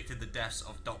successfully predicted the deaths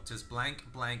of Doctors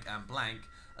Blank, Blank, and Blank,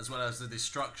 as well as the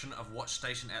destruction of Watch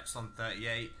Station Epsilon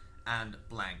 38 and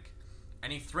Blank.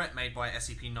 Any threat made by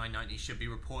SCP-990 should be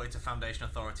reported to Foundation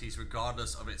authorities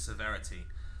regardless of its severity.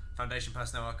 Foundation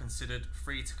personnel are considered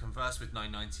free to converse with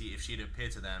 990 if he should appear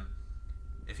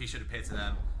to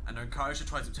them, and are encouraged to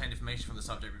try to obtain information from the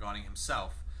subject regarding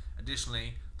himself.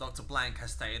 Additionally, Dr. Blank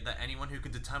has stated that anyone who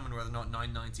can determine whether or not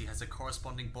 990 has a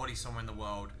corresponding body somewhere in the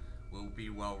world will be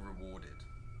well rewarded.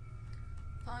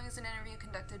 Following is an interview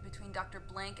conducted between Dr.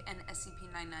 Blank and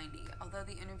SCP-990. Although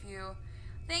the interview...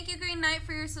 Thank you, Green Knight,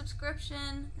 for your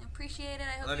subscription. I appreciate it.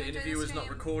 I hope Although you the enjoyed interview the was not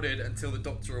stream. recorded until the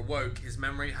Doctor awoke, his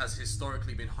memory has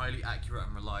historically been highly accurate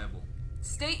and reliable.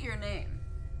 State your name.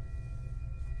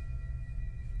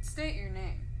 State your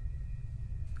name.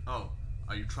 Oh,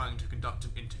 are you trying to conduct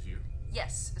an interview?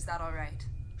 Yes, is that alright?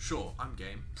 Sure, I'm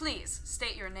game. Please,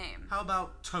 state your name. How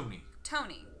about Tony?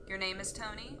 Tony. Your name is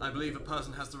Tony? I believe a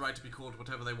person has the right to be called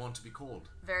whatever they want to be called.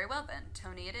 Very well then,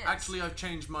 Tony it is. Actually, I've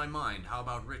changed my mind. How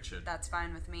about Richard? That's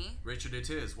fine with me. Richard it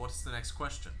is. What's the next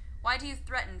question? Why do you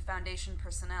threaten Foundation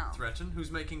personnel? Threaten?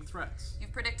 Who's making threats?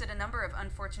 You've predicted a number of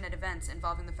unfortunate events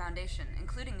involving the Foundation,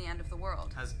 including the end of the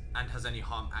world. Has any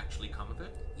harm actually come of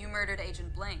it? You murdered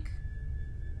Agent Blank.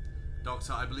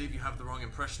 Doctor, I believe you have the wrong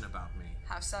impression about me.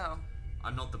 How so?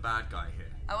 I'm not the bad guy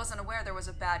here. I wasn't aware there was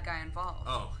a bad guy involved.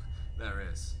 Oh, there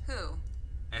is. Who?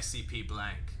 SCP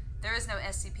Blank. There is no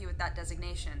SCP with that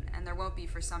designation, and there won't be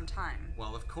for some time.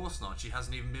 Well, of course not. She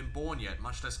hasn't even been born yet,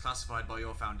 much less classified by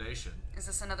your Foundation. Is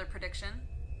this another prediction?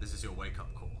 This is your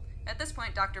wake-up call. At this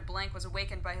point, Dr. Blank was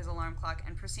awakened by his alarm clock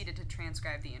and proceeded to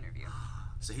transcribe the interview.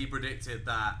 So he predicted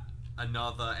that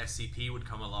another SCP would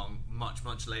come along much,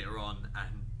 much later on,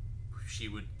 and she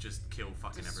would just kill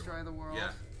fucking everyone. Destroy the world. Yeah.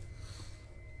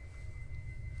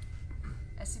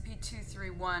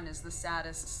 SCP-231 is the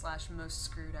saddest / most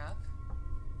screwed up.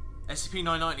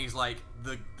 SCP-990 is like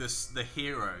the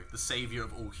hero, the savior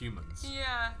of all humans.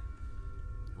 Yeah.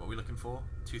 What are we looking for?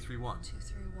 231.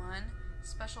 231.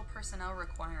 Special personnel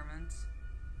requirements.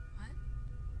 What?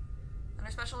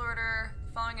 Under special order,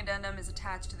 the following addendum is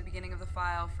attached to the beginning of the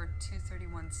file for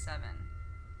 231-7.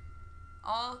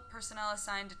 All personnel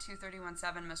assigned to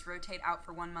 231-7 must rotate out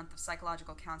for 1 month of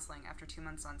psychological counseling after 2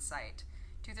 months on site.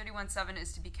 231-7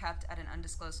 is to be kept at an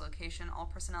undisclosed location. All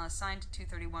personnel assigned to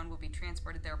 231 will be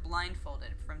transported there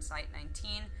blindfolded from Site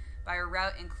 19 by a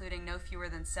route including no fewer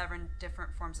than 7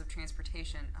 different forms of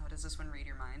transportation. Oh, does this one read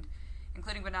your mind?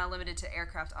 Including but not limited to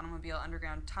aircraft, automobile,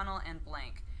 underground tunnel, and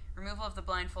blank. Removal of the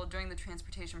blindfold during the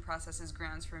transportation process is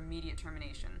grounds for immediate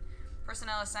termination.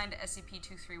 Personnel assigned to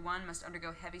SCP-231 must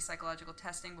undergo heavy psychological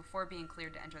testing before being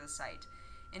cleared to enter the site.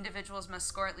 Individuals must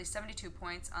score at least 72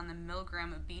 points on the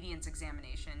Milgram Obedience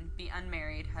Examination, be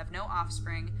unmarried, have no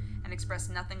offspring, and express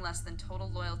nothing less than total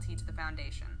loyalty to the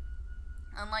Foundation.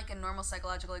 Unlike in normal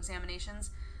psychological examinations,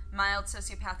 mild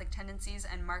sociopathic tendencies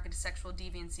and marked sexual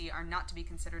deviancy are not to be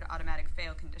considered automatic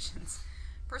fail conditions.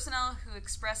 Personnel who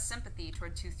express sympathy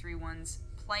toward 231's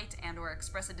plight and or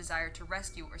express a desire to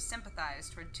rescue or sympathize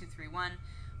toward 231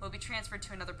 will be transferred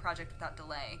to another project without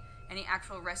delay. Any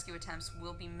actual rescue attempts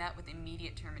will be met with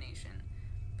immediate termination.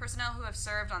 Personnel who have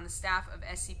served on the staff of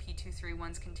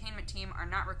SCP-231's containment team are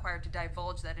not required to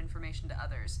divulge that information to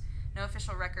others. No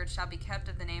official record shall be kept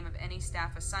of the name of any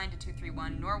staff assigned to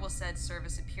 231, nor will said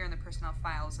service appear in the personnel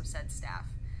files of said staff.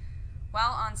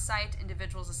 While on site,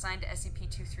 individuals assigned to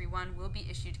SCP-231 will be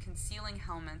issued concealing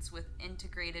helmets with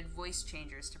integrated voice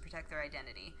changers to protect their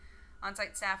identity.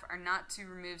 On-site staff are not to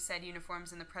remove said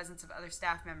uniforms in the presence of other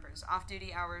staff members.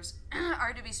 Off-duty hours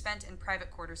are to be spent in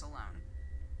private quarters alone.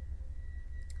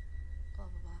 Blah,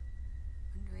 blah, blah.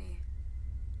 When do we...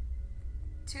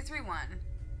 231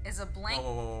 is a blank...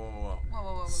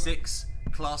 Whoa. 6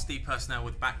 Class D personnel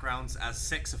with backgrounds as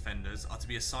sex offenders are to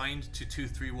be assigned to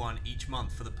 231 each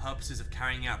month for the purposes of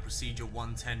carrying out Procedure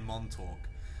 110 Montauk.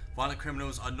 Violent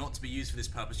criminals are not to be used for this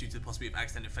purpose due to the possibility of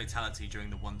accidental fatality during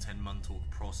the 110 Montauk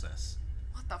process.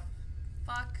 What the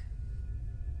fuck?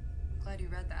 I'm glad you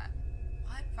read that.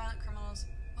 What? Violent criminals?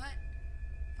 What?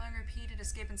 Following repeated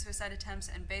escape and suicide attempts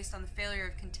and based on the failure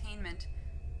of containment,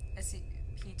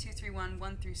 SCP-231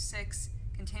 1-6,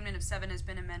 containment of 7 has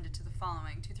been amended to the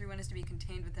following. 231 is to be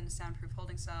contained within a soundproof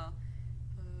holding cell.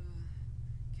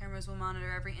 Cameras will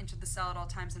monitor every inch of the cell at all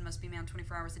times and must be manned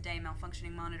 24 hours a day.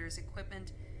 Malfunctioning monitors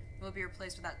equipment will be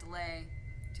replaced without delay.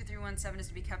 2317 is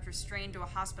to be kept restrained to a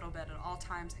hospital bed at all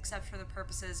times except for the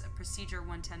purposes of Procedure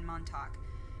 110 Montauk.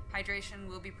 Hydration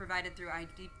will be provided through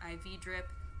IV drip.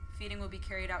 Feeding will be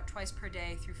carried out twice per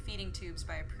day through feeding tubes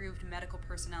by approved medical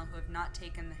personnel who have not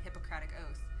taken the Hippocratic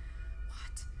Oath.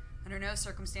 What? Under no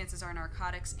circumstances are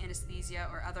narcotics, anesthesia,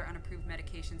 or other unapproved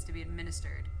medications to be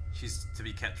administered. She's to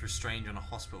be kept restrained on a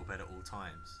hospital bed at all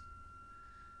times.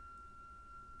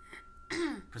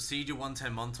 Procedure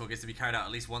 110 Montauk is to be carried out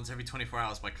at least once every 24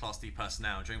 hours by Class D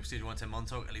personnel. During Procedure 110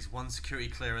 Montauk, at least one security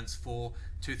clearance for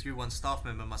 231 staff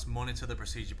member must monitor the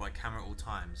procedure by camera at all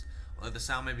times. Although the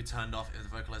sound may be turned off if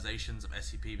the vocalizations of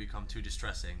SCP become too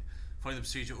distressing. Following the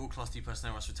procedure, all Class D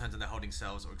personnel must return to their holding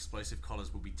cells or explosive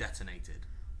collars will be detonated.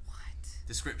 What?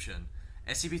 Description: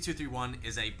 SCP-231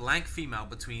 is a blank female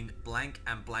between blank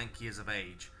and blank years of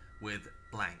age with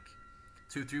blank.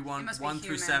 231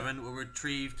 1-7 were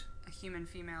retrieved... A human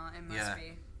female, it must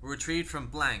be. Were retrieved from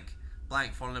blank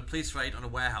following a police raid on a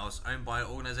warehouse owned by an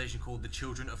organization called the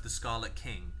Children of the Scarlet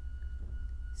King.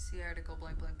 See article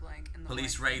blank. In the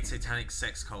Police raid satanic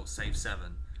sex cult save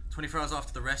 7. 24 hours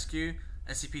after the rescue,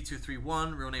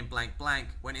 SCP-231, real name blank,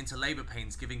 went into labor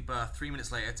pains, giving birth 3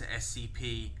 minutes later to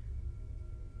SCP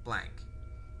blank,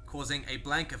 causing a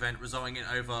blank event resulting in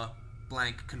over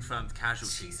blank confirmed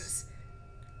casualties. Jesus.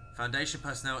 Foundation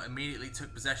personnel immediately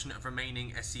took possession of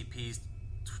remaining SCPs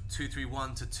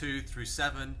 231 to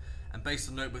 2-7 and based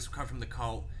on notebooks recovered from the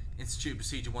cult, instituted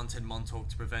Procedure 110 Montauk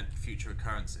to prevent future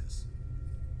occurrences.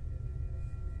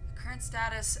 Current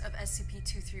status of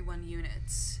SCP-231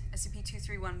 units.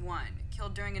 SCP-2311,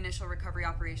 killed during initial recovery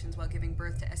operations while giving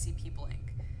birth to SCP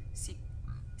blank.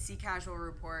 See casual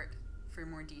report for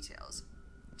more details.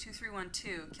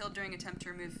 2312, killed during attempt to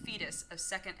remove fetus of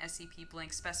second SCP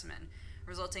blank specimen,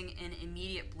 resulting in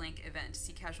immediate blank event.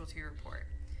 See casualty report.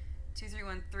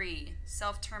 2313,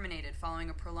 self-terminated following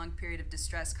a prolonged period of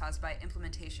distress caused by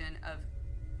implementation of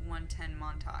 110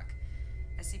 Montauk.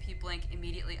 SCP blank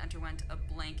immediately underwent a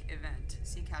blank event.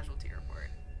 See casualty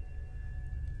report.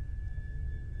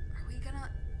 Are we gonna...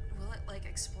 Will it,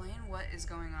 explain what is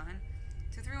going on?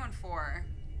 2314,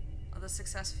 although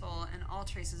successful and all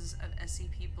traces of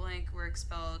SCP blank were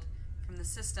expelled from the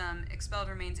system, expelled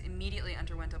remains immediately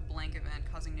underwent a blank event,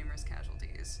 causing numerous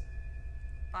casualties.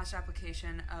 Botched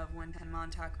application of 110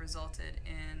 Montauk resulted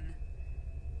in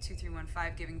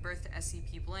 2315 giving birth to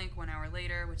SCP blank 1 hour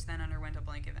later, which then underwent a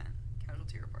blank event.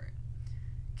 Casualty report.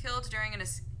 Killed during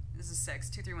this is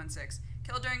 2316.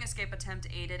 Killed during escape attempt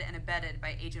aided and abetted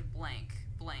by Agent blank,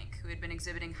 who had been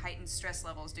exhibiting heightened stress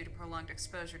levels due to prolonged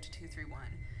exposure to 231.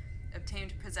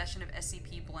 Obtained possession of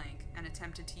SCP blank and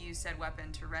attempted to use said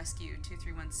weapon to rescue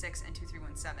 2316 and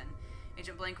 2317.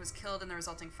 Agent blank was killed in the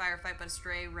resulting firefight, but a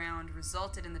stray round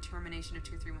resulted in the termination of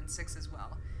 2316 as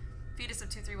well. Fetus of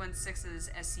 2316's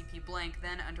SCP blank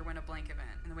then underwent a blank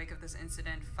event. In the wake of this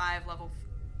incident, 5 level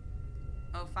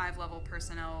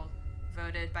personnel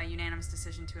voted by unanimous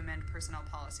decision to amend personnel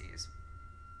policies.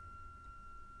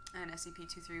 And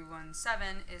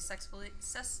SCP-2317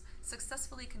 is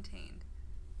successfully contained.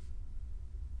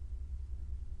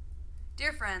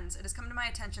 Dear friends, it has come to my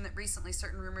attention that recently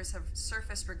certain rumors have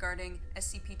surfaced regarding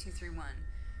SCP-231.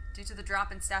 Due to the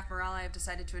drop in staff morale, I have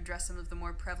decided to address some of the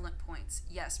more prevalent points.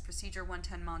 Yes, Procedure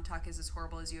 110 Montauk is as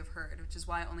horrible as you have heard, which is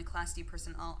why only Class D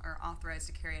personnel are authorized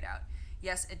to carry it out.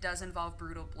 Yes, it does involve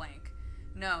brutal blank.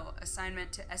 No,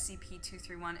 assignment to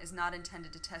SCP-231 is not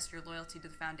intended to test your loyalty to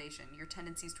the Foundation, your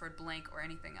tendencies toward blank, or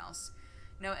anything else.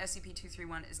 No,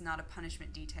 SCP-231 is not a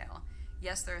punishment detail.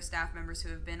 Yes, there are staff members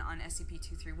who have been on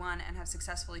SCP-231 and have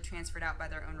successfully transferred out by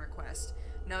their own request.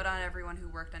 No, not everyone who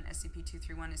worked on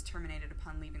SCP-231 is terminated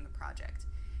upon leaving the project.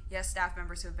 Yes, staff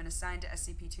members who have been assigned to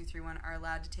SCP-231 are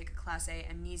allowed to take a Class A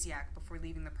amnesiac before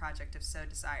leaving the project if so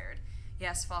desired.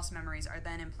 Yes, false memories are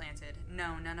then implanted.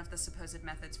 No, none of the supposed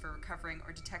methods for recovering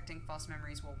or detecting false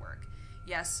memories will work.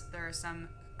 Yes, there are some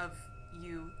of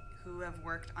you who have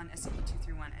worked on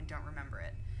SCP-231 and don't remember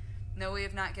it. No, we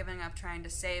have not given up trying to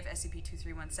save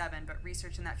SCP-2317, but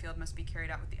research in that field must be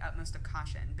carried out with the utmost of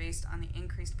caution, based on the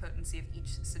increased potency of each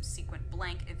subsequent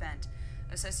blank event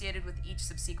associated with each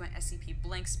subsequent SCP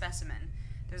blank specimen.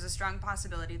 There's a strong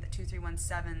possibility that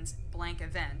 2317's blank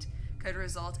event could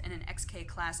result in an XK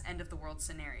class end-of-the-world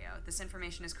scenario. This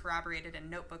information is corroborated in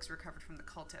notebooks recovered from the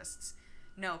cultists.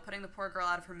 No, putting the poor girl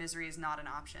out of her misery is not an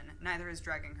option. Neither is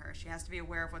drugging her. She has to be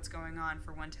aware of what's going on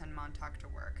for 110 Montauk to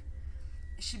work.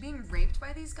 Is she being raped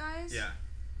by these guys? Yeah.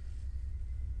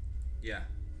 Yeah.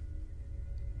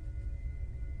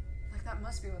 Like, that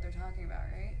must be what they're talking about,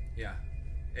 right? Yeah.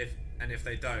 If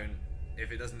they don't,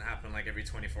 if it doesn't happen like every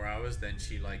 24 hours, then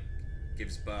she like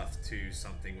gives birth to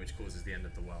something which causes the end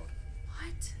of the world.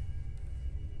 What?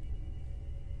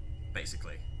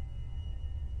 Basically.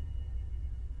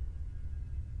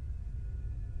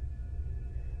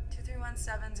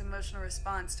 SCP-2317's emotional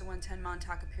response to 110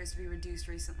 Montauk appears to be reduced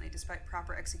recently, despite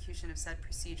proper execution of said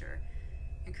procedure.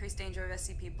 Increased danger of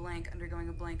SCP blank undergoing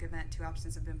a blank event. 2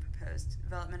 options have been proposed.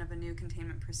 Development of a new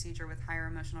containment procedure with higher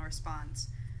emotional response.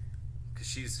 Because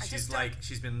she's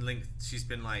been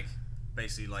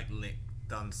basically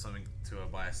done something to her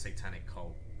by a satanic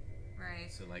cult.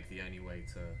 Right. So like the only way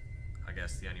to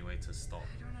stop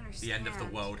I don't understand. the end of the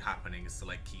world happening is to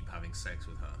like keep having sex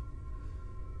with her.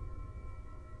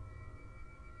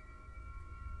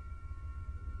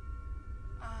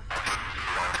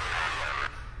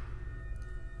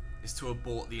 Is to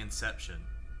abort the inception.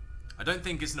 I don't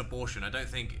think it's an abortion. I don't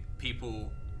think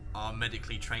people are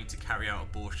medically trained to carry out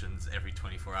abortions every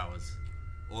 24 hours.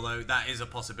 Although that is a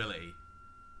possibility.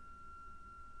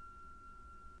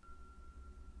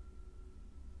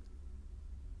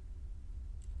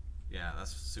 Yeah,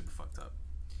 that's super fucked up.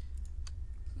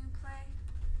 Can you play?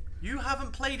 You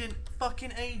haven't played in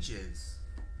fucking ages.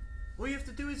 All you have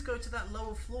to do is go to that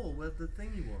lower floor where the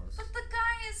thingy was. But the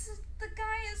guy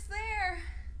is there.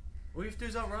 All you have to do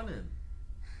is outrun him.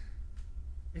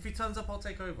 If he turns up, I'll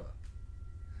take over.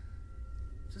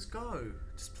 Just go.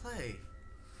 Just play.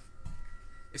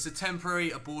 It's a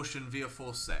temporary abortion via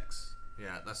forced sex.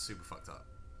 Yeah, that's super fucked up.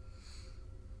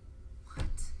 What?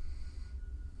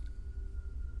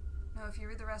 No, if you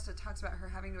read the rest, it talks about her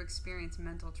having to experience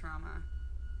mental trauma.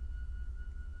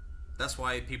 That's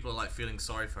why people are like feeling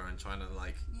sorry for her and trying to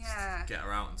like get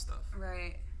her out and stuff.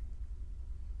 Right.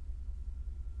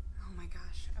 Oh my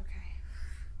gosh. Okay.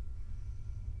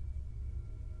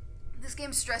 This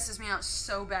game stresses me out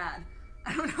so bad.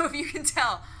 I don't know if you can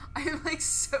tell. I am like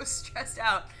so stressed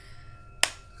out.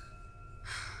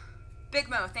 Big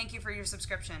Mo, thank you for your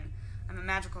subscription. I'm a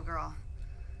magical girl.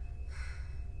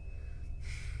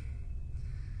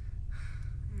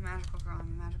 I'm a magical girl.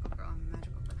 I'm a magical girl. I'm a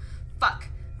magical girl. Fuck.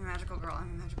 I'm a magical girl. I'm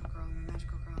a magical girl. I'm a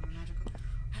magical girl. I'm a magical.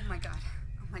 Oh my god.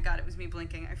 Oh my god. It was me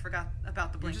blinking. I forgot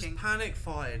about the blinking. You just panic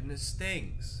fired and it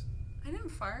stings. I didn't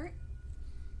fart.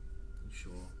 You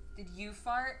sure? Did you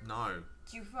fart? No.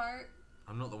 Did you fart?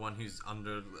 I'm not the one who's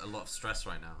under a lot of stress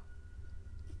right now.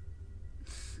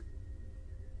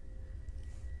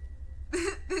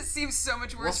 This seems so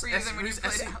much worse for you than when you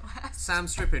played Outlast. Sam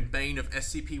Strippin, Bane of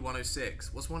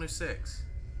SCP-106. What's 106?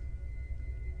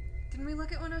 Didn't we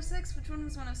look at 106? Which one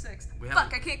was 106?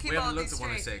 Fuck, I can't keep we all haven't of looked these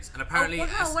at straight. 106. And apparently,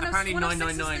 apparently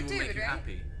 999 will dude, make you right?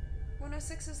 happy.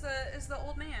 106 is the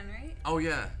old man, right? Oh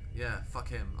yeah, yeah. Fuck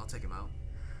him. I'll take him out.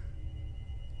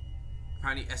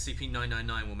 Apparently,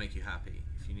 SCP-999 will make you happy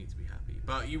if you need to be happy.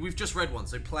 But we've just read one,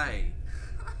 so play.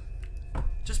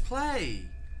 Just play.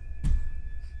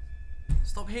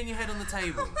 Stop hitting your head on the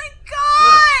table. Oh my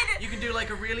god! Look, you can do like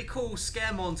a really cool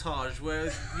scare montage where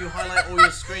you highlight all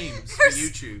your screams for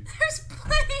YouTube. There's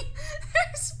plenty.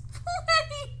 There's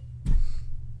plenty.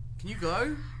 Can you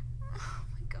go? Oh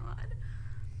my god.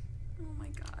 Oh my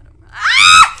god. Oh my...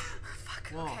 Ah! Fuck.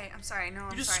 What? Okay, I'm sorry. No, I'm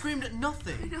sorry. You just screamed at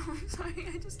nothing. No, I'm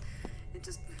sorry. It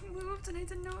just moved and I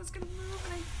didn't know it was gonna move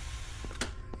and I...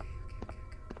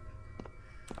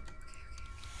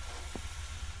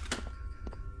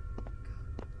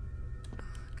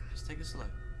 Just take it slow.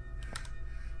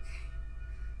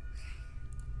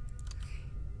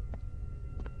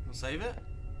 We'll save it?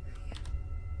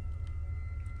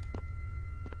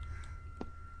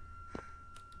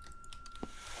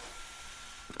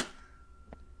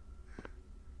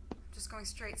 Just going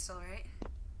straight still, right?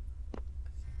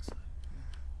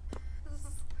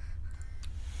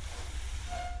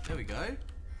 There we go.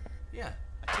 Yeah.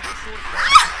 I took a short.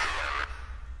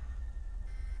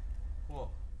 What?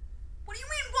 What do you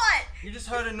mean, what? You just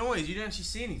heard a noise. You didn't actually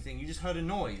see anything. You just heard a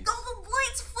noise. Oh, the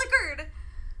lights flickered!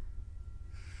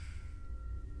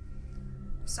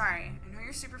 I'm sorry. I know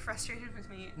you're super frustrated with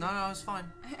me. No, it's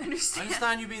fine. I understand. I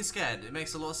understand you being scared. It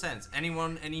makes a lot of sense. Any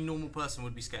normal person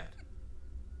would be scared.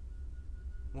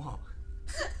 What?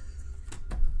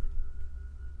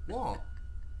 What?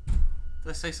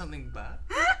 Did I say something bad?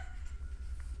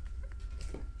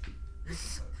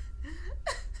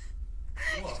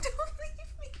 What? Don't leave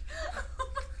me. Oh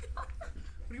my god.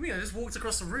 What do you mean? I just walked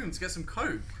across the room to get some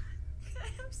Coke. Can I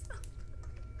have some?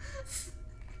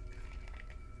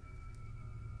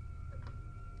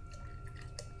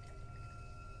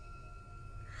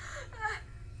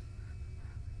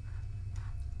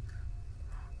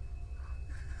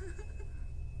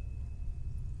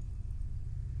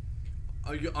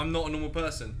 I'm not a normal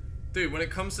person. Dude, when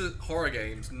it comes to horror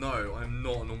games, no, I'm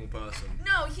not a normal person.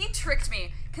 No, he tricked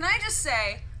me. Can I just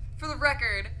say, for the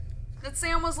record, that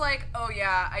Sam was like, oh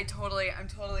yeah, I'm totally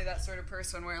that sort of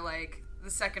person where like, the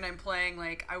second I'm playing,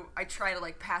 like, I try to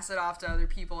like pass it off to other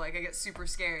people, like I get super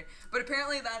scared. But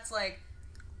apparently that's like,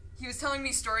 he was telling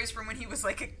me stories from when he was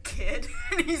like a kid,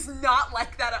 and he's not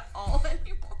like that at all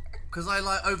anymore. Because I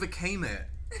like overcame it.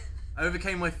 I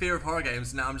overcame my fear of horror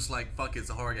games, now I'm just like, fuck it, it's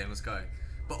a horror game, let's go.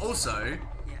 But also,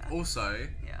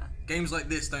 games like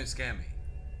this don't scare me.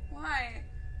 Why?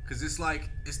 Because it's like,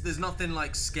 there's nothing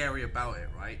like scary about it,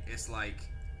 right? It's like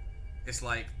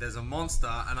there's a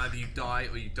monster and either you die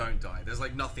or you don't die. There's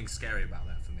like nothing scary about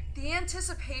that for me. The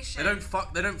anticipation. They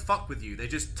don't fuck with you. They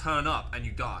just turn up and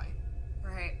you die.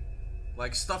 Right.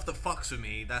 Like stuff that fucks with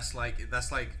me, that's like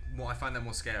what I find that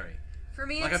more scary. For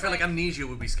me, like it's I feel like Amnesia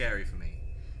would be scary for me.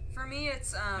 For me,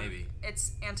 it's Maybe.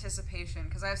 It's anticipation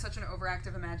because I have such an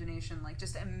overactive imagination. Like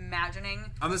just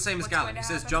imagining. I'm the same as what's Galen. going to He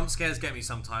says happen. jump scares get me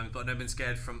sometimes, but I've never been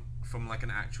scared from like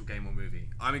an actual game or movie.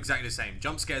 I'm exactly the same.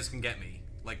 Jump scares can get me,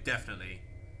 like definitely.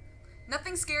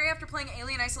 Nothing scary after playing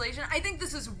Alien Isolation. I think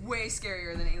this is way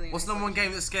scarier than Alien. What's the number one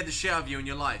Isolation. game that scared the shit out of you in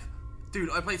your life? Dude,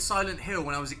 I played Silent Hill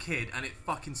when I was a kid, and it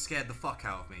fucking scared the fuck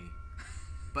out of me.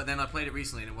 But then I played it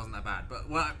recently, and it wasn't that bad. But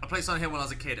I played Silent Hill when I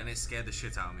was a kid, and it scared the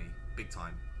shit out of me, big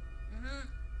time.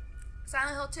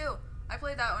 Silent Hill 2. I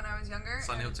played that when I was younger.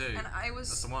 Silent Hill 2. And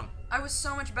That's the one. I was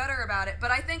so much better about it.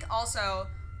 But I think also,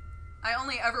 I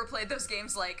only ever played those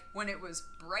games like when it was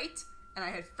bright and I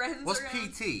had friends. What's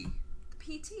around. PT?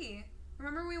 PT.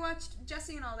 Remember we watched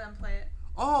Jesse and all them play it.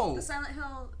 Oh. The Silent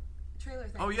Hill trailer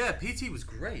thing. Oh yeah, PT was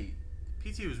great.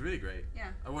 PT was really great.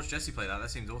 Yeah. I watched Jesse play that.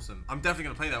 That seems awesome. I'm definitely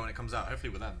gonna play that when it comes out.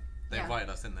 Hopefully with them. They invited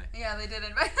us, didn't they? Yeah, they did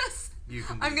invite us. You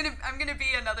can. I'm gonna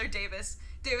be another Davis.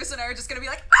 Davis and I are just gonna be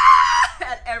like ah!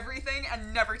 At everything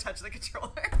and never touch the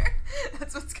controller.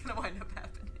 That's what's gonna wind up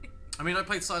happening. I mean, I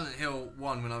played Silent Hill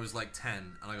 1 when I was like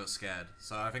 10 and I got scared.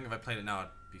 So I think if I played it now, I'd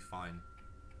be fine.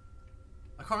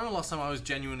 I can't remember last time I was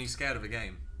genuinely scared of a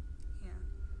game.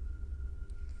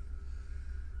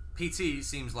 Yeah. PT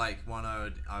seems like one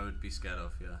I would be scared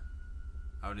of. Yeah,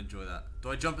 I would enjoy that. Do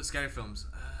I jump at scary films?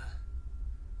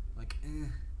 I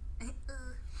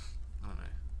don't know.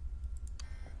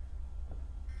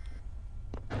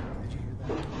 Did you hear that?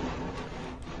 I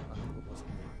hope it wasn't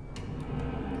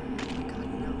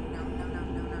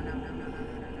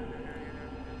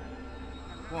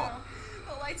What?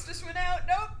 The lights just went out.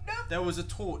 Nope. There was a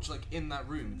torch like in that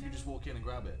room. If you just walk in and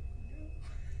grab it.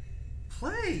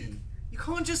 Play. You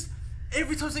can't just.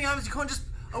 Every time something happens, you can't just.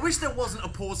 I wish there wasn't a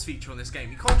pause feature on this game.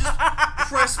 You can't just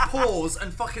press pause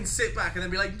and fucking sit back and then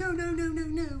be like, no.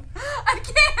 I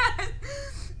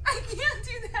can't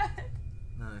do that.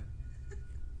 No.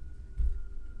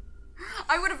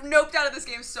 I would have noped out of this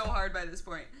game so hard by this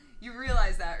point. You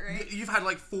realize that, right? You've had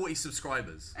like 40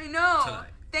 subscribers. I know. Tonight.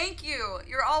 Thank you.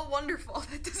 You're all wonderful.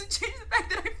 That doesn't change the fact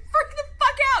that I freak the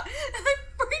fuck out. And I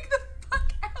freak the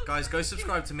fuck out. Guys, go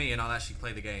subscribe to me and I'll actually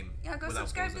play the game. Yeah, go without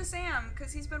subscribe to pausing. Sam,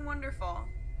 because he's been wonderful.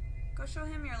 Go show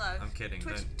him your love. I'm kidding.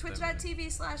 Don't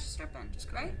Twitch.tv/strippin. Just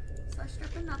go. Right?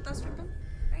 /strippin, not the strippin.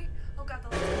 Right? Oh god, the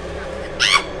lights.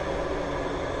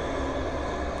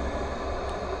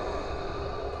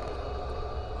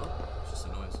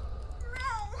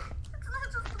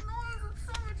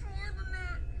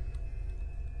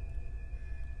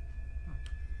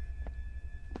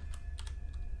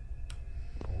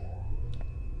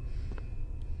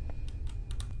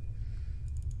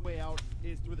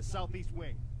 is through the southeast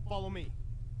wing. Follow me.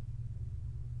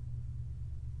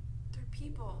 They're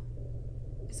people.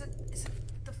 Is it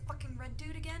the fucking red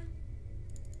dude again?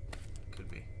 Could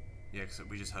be. Yeah, because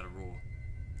we just heard a roar.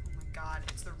 Oh my god,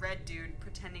 it's the red dude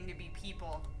pretending to be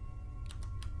people.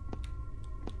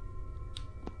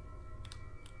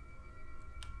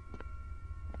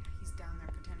 He's down there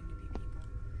pretending to be people.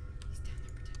 He's down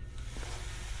there pretending to be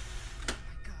people. Oh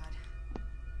my god.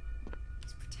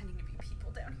 He's pretending to be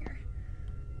people down here.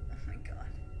 Oh my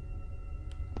god.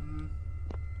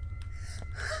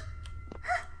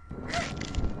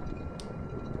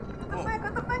 Oh.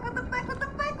 What the fuck? What the fuck? What the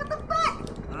fuck? What the fuck?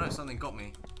 I don't know, something got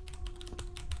me.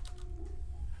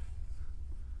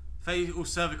 Fatal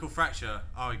cervical fracture.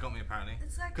 Oh, he got me apparently.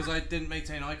 Because I didn't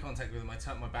maintain eye contact with him. I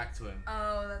turned my back to him.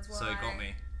 Oh, that's why. So he got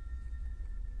me.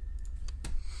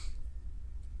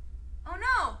 Oh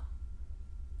no!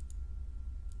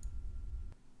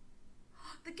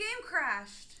 The game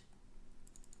crashed.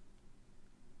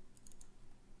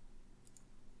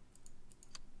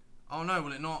 Oh no,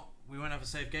 will it not? We won't have a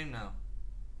save game now.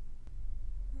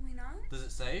 Will we not? Does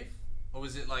it save? Or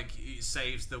is it like it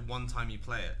saves the one time you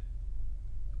play it?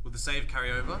 Will the save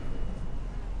carry over?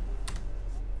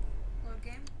 Load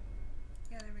game?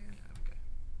 Yeah, there we go. Okay.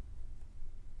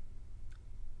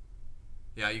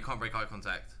 Yeah, you can't break eye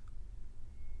contact.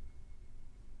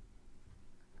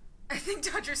 I think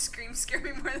Dodger's screams scare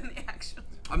me more than the actual.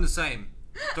 I'm the same.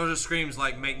 Dodger screams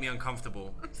like make me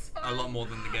uncomfortable I'm sorry. a lot more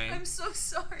than the game. I'm so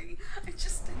sorry. I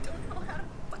don't know how to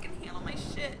fucking handle my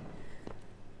shit.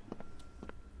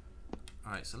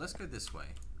 Alright, so let's go this way.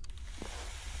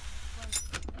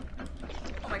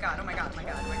 Oh my god, oh my god, oh my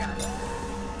god, oh my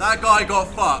god. That guy got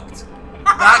fucked.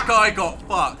 That guy got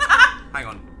fucked. Hang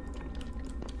on.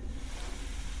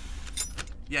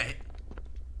 Yeah.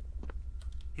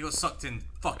 He got sucked in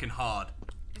fucking hard.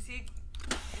 Is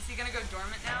he gonna go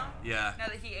dormant now? Yeah. Now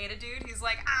that he ate a dude, he's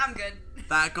like, I'm good.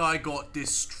 That guy got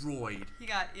destroyed. He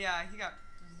got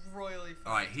royally fucked.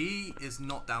 Alright, he is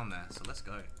not down there, so let's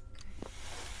go.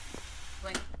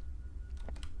 Blink.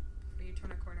 Before you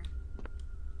turn a corner.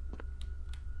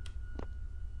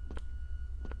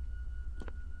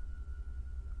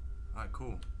 Alright,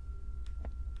 cool.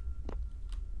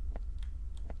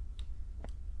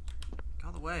 Get out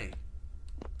of the way.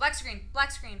 Black screen,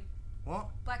 black screen, What?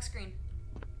 black screen.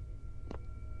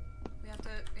 We have to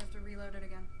reload it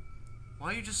again. Why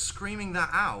are you just screaming that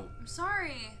out? I'm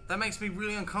sorry. That makes me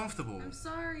really uncomfortable. I'm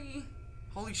sorry.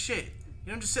 Holy shit.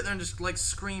 You don't just sit there and just like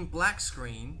scream black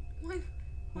screen. Why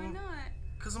Well, not?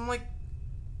 Because I'm like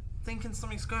thinking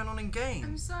something's going on in game.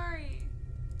 I'm sorry.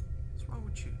 What's wrong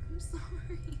with you? I'm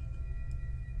sorry.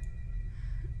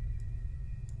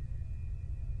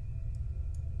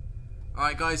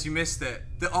 Alright guys, you missed it.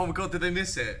 Oh my god, did they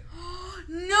miss it?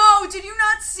 No! Did you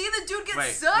not see the dude get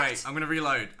sucked? Wait, I'm gonna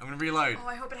reload. Oh,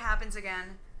 I hope it happens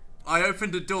again. I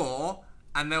opened a door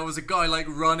and there was a guy like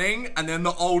running and then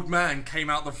the old man came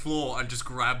out the floor and just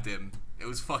grabbed him. It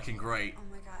was fucking great. Oh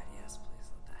my god, yes, please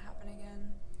let that happen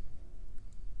again.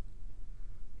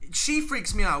 She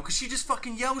freaks me out because she just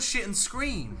fucking yells shit and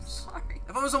screams. Sorry.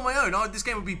 If I was on my own, this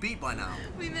game would be beat by now.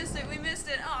 We missed it, we missed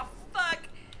it. Oh, fuck.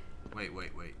 Wait.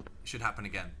 It should happen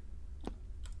again.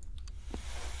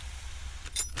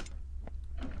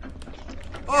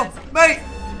 Oh, Yes. mate!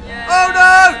 Yes. Oh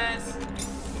no!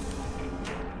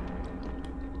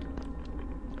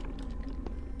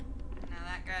 Now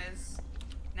that guy's...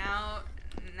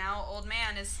 Now old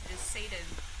man is sated.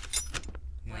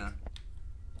 Yeah. Blink.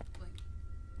 Blink.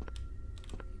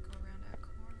 You go around that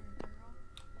corner, girl.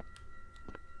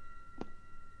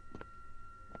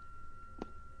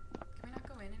 Can we not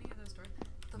go in any of those doors?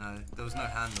 No, there was no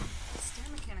handle. The stair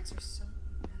mechanics are so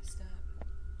messed up.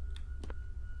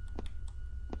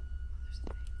 Oh, there's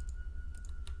a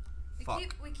thing.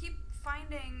 Fuck. We keep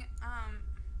finding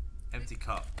Empty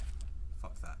cup.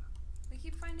 Fuck that. we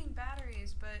keep finding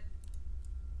batteries, but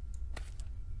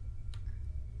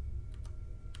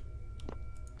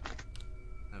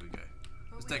There we go.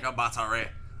 Let's we- take a battery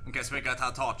in case we get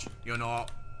a touch. You know.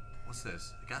 What's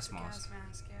this? A gas mask. gas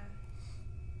mask, yeah.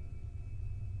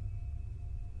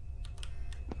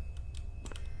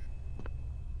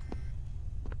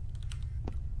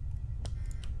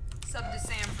 Sub to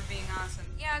Sam for being awesome.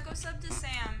 Yeah, go sub to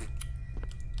Sam.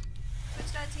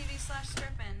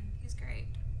 Twitch.tv/strippin. He's great.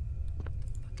 What the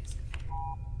fuck is in there?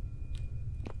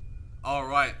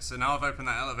 Alright, so now I've opened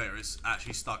that elevator, it's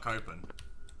actually stuck open.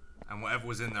 And whatever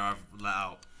was in there, I've let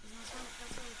out. That's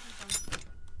where we came from.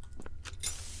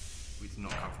 We did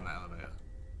not come from that elevator.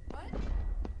 What?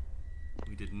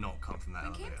 We did not come from that We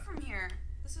elevator. came from here.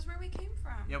 This is where we came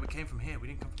from. Yeah, we came from here. We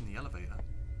didn't come from the elevator.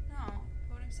 No.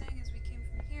 Voting I'm saying is we came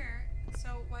from here,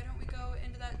 so why don't we go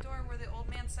into that door where the old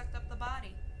man sucked up the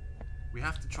body? We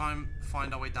have to try and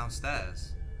find our way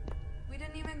downstairs. We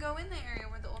didn't even go in the area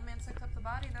where the old man sucked up the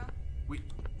body, though.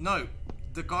 No,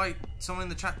 the guy, someone in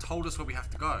the chat told us where we have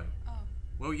to go. Oh.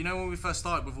 Well, you know when we first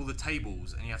started with all the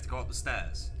tables and you have to go up the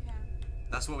stairs? Yeah.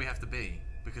 That's where we have to be.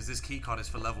 Because this keycard is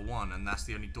for level 1 and that's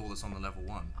the only door that's on the level 1.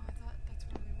 Oh, I thought that's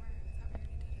where we were. I thought we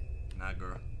already did it. Nah,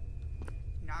 girl.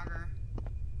 Nogger.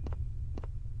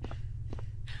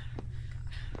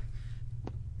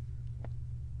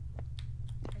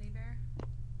 Teddy bear?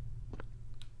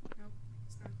 Nope,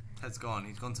 he's not there. Ted's gone.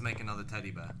 He's gone to make another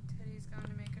teddy bear. Teddy's gone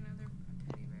to make another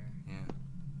teddy bear. Yeah.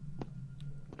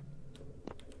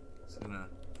 It's gonna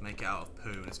make it out of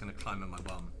poo and it's gonna climb in my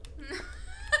bum.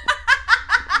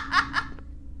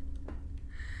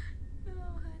 No,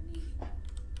 honey.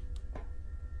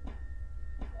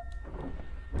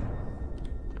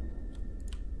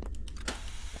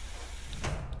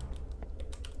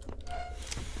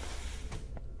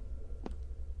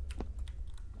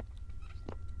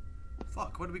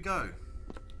 Fuck, where do we go?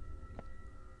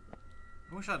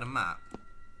 I wish I had a map. Oh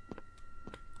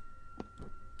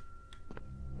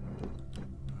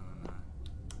no.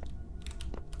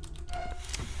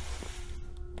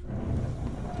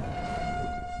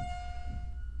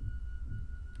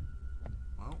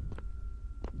 Well.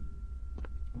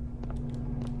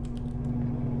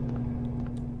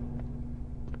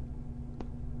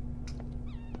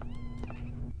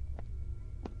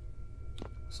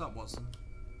 What's up, Watson?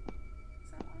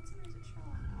 Is that Watson or is it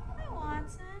Sherlock? Hi,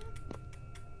 Watson.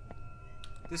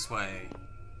 This way,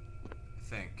 I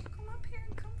think. Come up here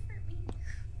and comfort me.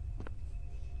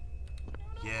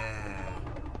 No, Yeah.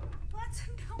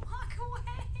 Watson, don't walk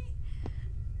away.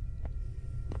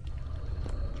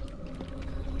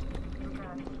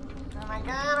 Oh my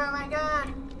god, oh my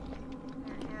god.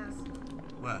 There he is.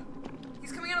 Where?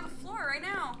 He's coming out of the floor right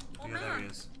now. Hold Yeah, on. there he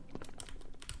is.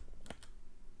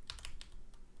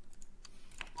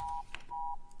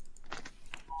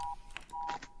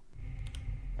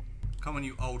 Come on,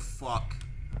 you old fuck.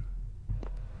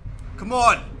 Come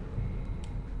on!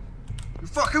 You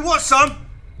fucking want some?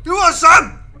 You want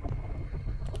some?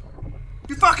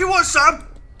 You fucking want some?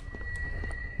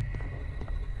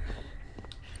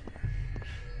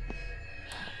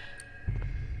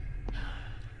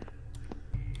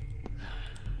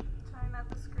 Trying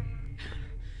not to scream.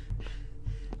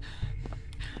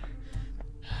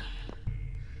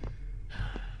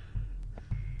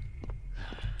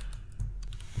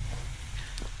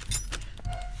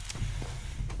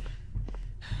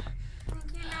 Thank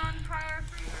you, non-prior,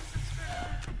 for your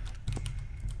subscription.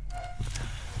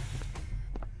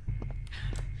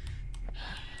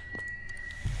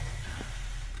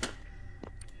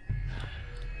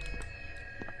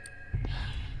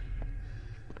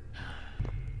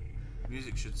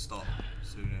 Music should stop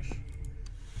soonish.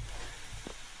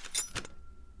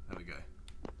 There we go.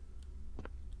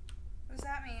 What does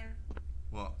that mean?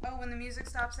 What? Oh, when the music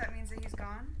stops, that means that he's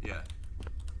gone? Yeah.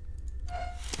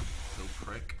 Little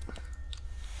prick.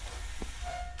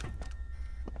 Can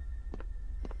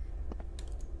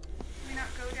we not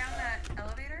go down that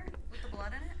elevator with the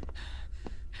blood in it?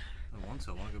 I don't want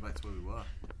to. I want to go back to where we were.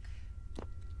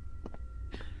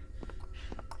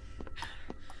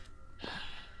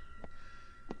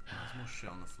 There's more shit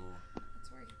on the floor.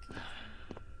 That's where you came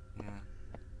from. Yeah.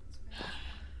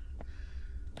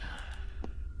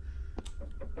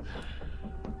 That's where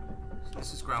So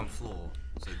this is ground floor.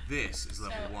 So this is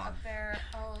level so 1. up there,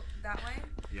 oh, that way?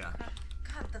 Yeah.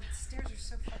 God, the stairs are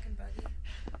so fucking buggy.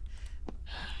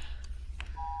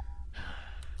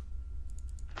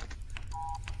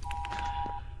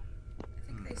 I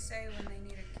think they say when they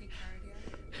need a key card, yeah.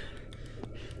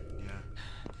 Yeah.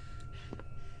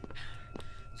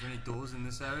 Is there any doors in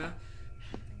this area?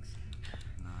 I think so.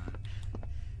 No.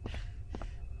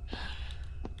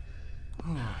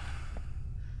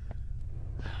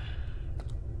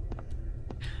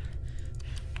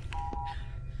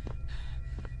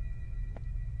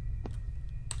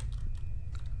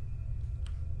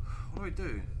 What do we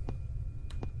do?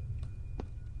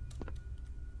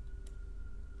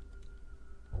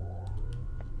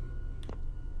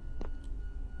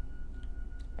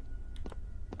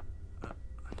 I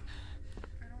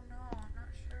don't know. I'm not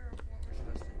sure what we're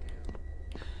supposed to do.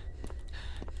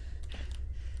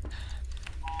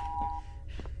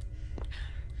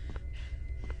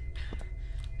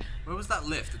 Where was that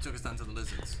lift that took us down to the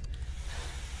lizards?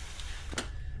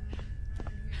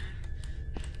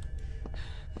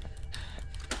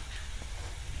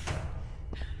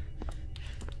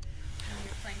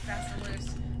 You're playing fast and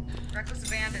loose. Reckless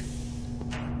abandon.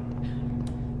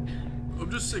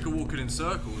 I'm just sick of walking in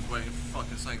circles waiting for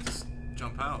fucking something to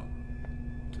jump out,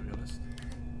 to be honest.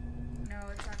 No,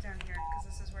 it's not down here,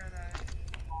 because this is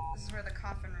where the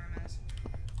coffin room is.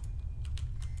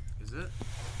 Is it?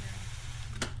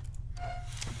 Yeah.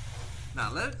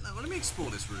 Now, let me explore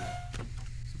this room.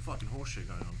 Some fucking horseshit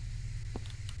going on.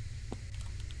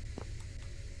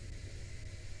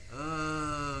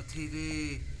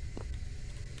 TV.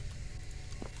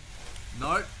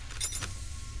 Nope.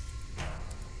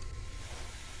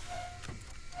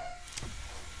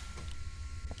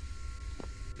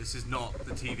 This is not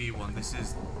the TV one. This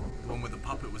is the one where the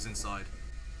puppet was inside.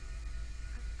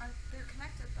 They're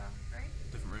connected though, right?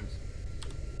 Different rooms.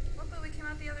 What? But we came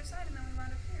out the other side and then we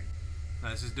wound up here.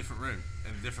 No, this is a different room.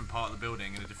 In a different part of the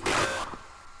building. In a different room.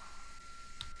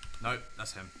 Nope,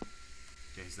 that's him.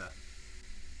 Yeah, he's there.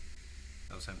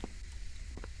 That was him.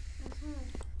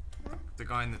 The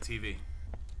guy in the TV.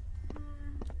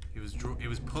 He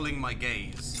was pulling my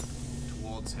gaze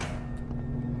towards him.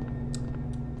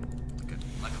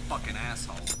 Like a fucking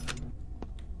asshole.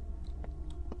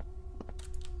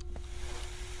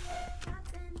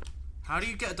 How do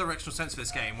you get a directional sense for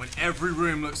this game when every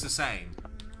room looks the same? I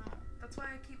don't know. That's why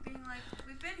I keep being like,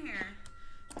 we've been here.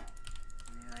 And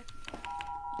you're like,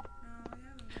 no, we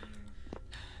haven't been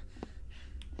here.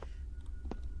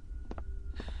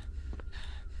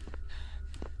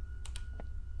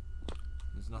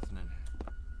 There's nothing in here.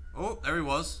 Oh, there he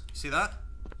was. You see that?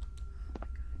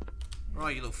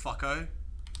 Right, you little fucko.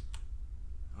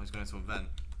 Oh, he's going into a vent.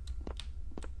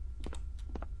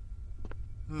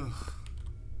 Ugh.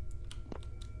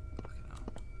 Fucking hell.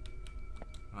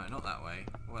 Right, not that way.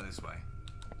 What this way?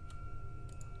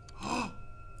 Oh!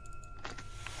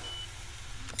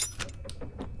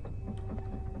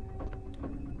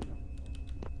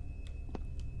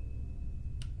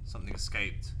 Something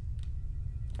escaped.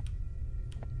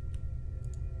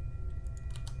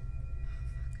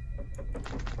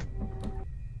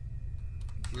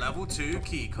 Level 2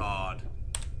 key card.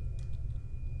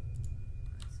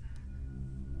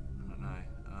 I don't know.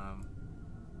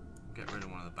 Get rid of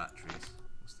one of the batteries.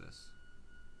 What's this?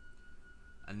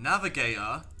 A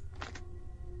navigator.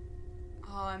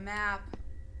 Oh, a map.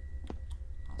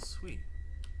 Oh, sweet.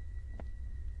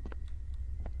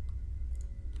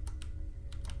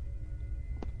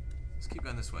 Let's keep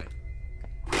going this way.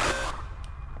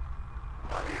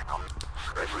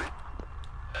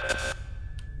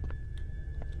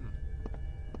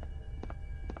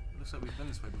 Looks like we've been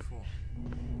this way before.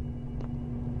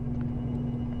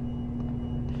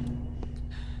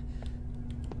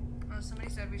 Well, somebody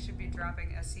said we should be dropping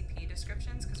SCP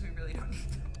descriptions because we really don't need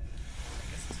them. I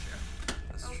guess it's true.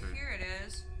 That's oh, true. here it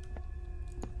is.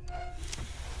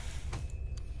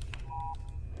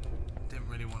 Didn't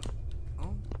really want.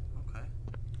 Oh, okay.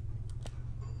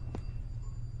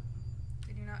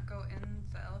 Did you not go in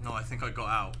the elevator? No, I think I got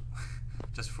out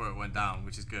just before it went down,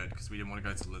 which is good because we didn't want to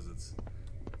go to the lizards.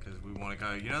 Because we want to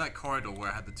go. You know that corridor where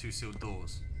it had the 2 sealed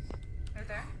doors? Right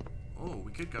there? Oh,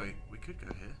 we could go. We could go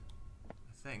here.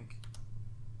 I think.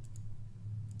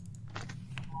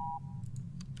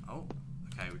 Oh,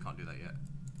 okay. We can't do that yet.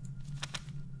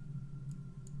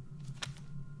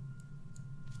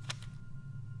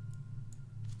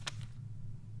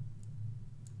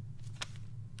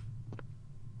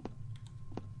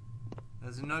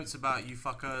 There's notes about you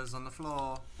fuckers on the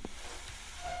floor.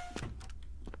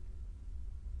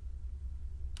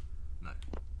 No.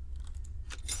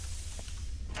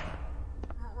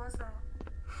 What was that?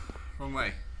 Wrong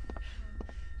way.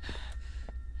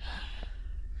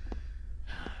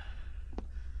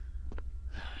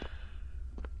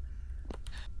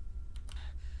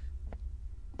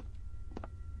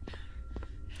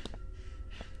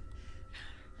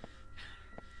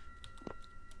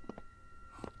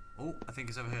 Oh, I think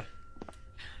it's over here.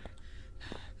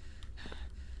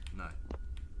 No.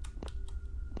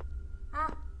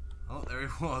 Ah. Oh, there he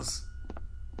was.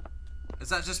 Is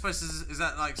that just supposed to? Is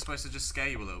that like supposed to just scare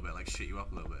you a little bit, like shit you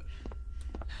up a little bit?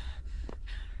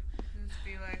 Just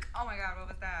be like, oh my god, what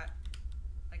was that?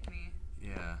 Like me.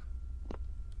 Yeah. Let's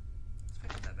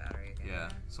pick up that battery again. Yeah.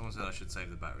 Someone said I should save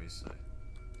the batteries, so.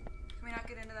 Can we not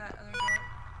get into that other door?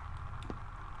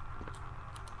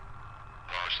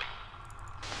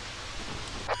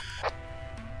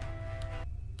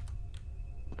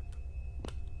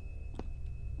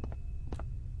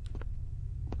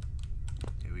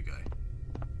 Here we go.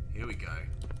 Here we go.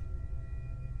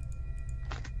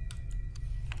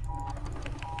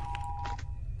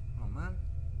 Oh man.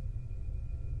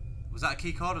 Was that a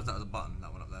key card or was that a button?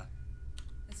 That one up there?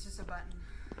 It's just a button.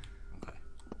 Okay.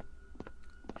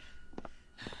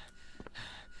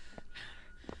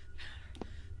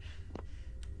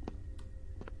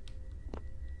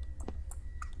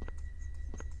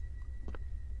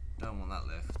 don't want that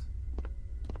lift.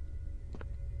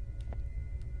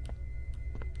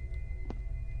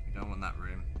 We don't want that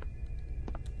room.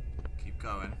 Keep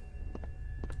going.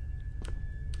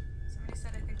 Somebody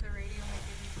said I think the radio might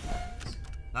give you clues.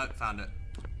 Nope, found it.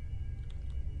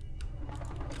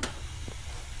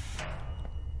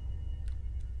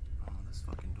 Oh, this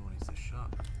fucking door needs to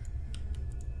shut.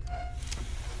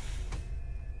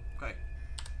 Okay.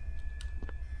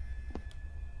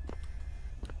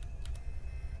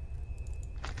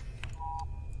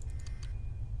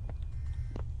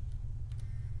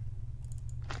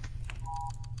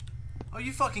 Are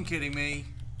you fucking kidding me?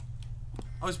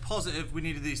 I was positive we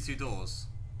needed these two doors.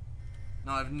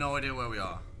 Now I have no idea where we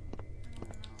are.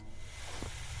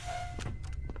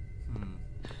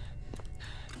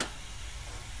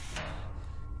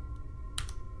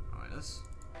 Alright, let's...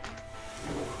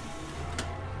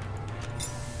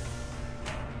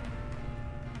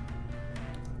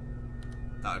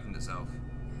 That opened itself.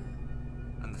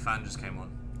 And the fan just came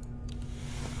on.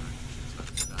 Alright,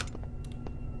 let's do that.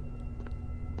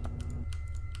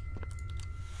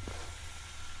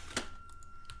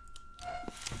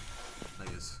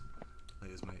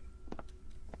 Layers, mate.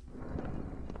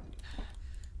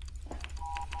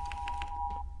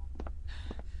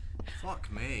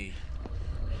 Fuck me.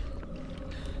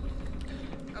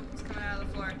 Oh, it's coming out of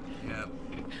the floor. Yep.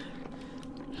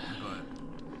 I got it.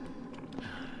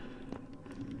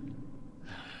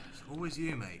 It's always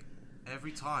you, mate.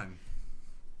 Every time.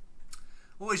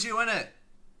 Always you, innit?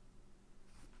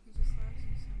 He just loves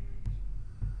you so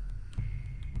much.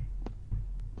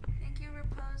 Thank you,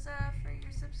 Raposa, for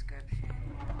your subscription.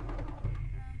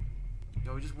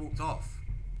 Yo, we just walked off.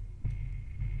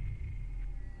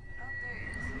 Oh, there he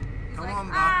is. He's Come like, on,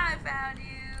 bro. I found you,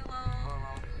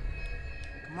 lol.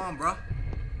 Come on, bruh.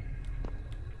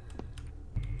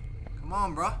 Come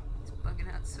on, bruh. He's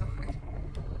bugging out so hard.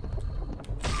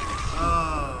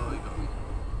 Oh, we got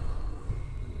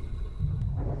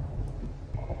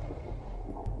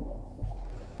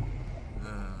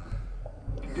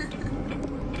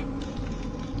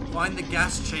Find the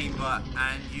gas chamber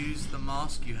and use the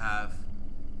mask you have.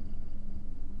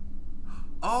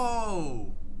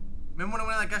 Oh! Remember when I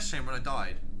went in that gas chamber and I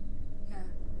died? Yeah.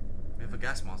 We have a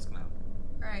gas mask now.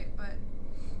 Right, but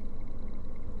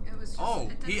it was just, Oh, it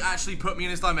didn't he have- actually put me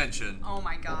in his dimension. Oh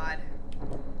my god.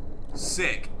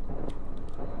 Sick.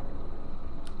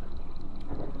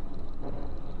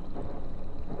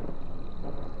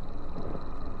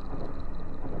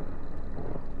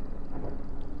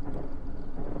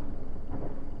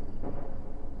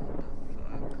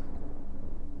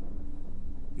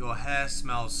 Your hair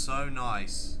smells so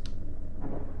nice.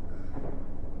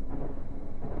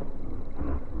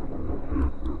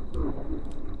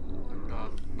 What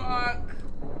the fuck?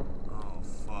 Oh,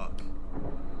 fuck.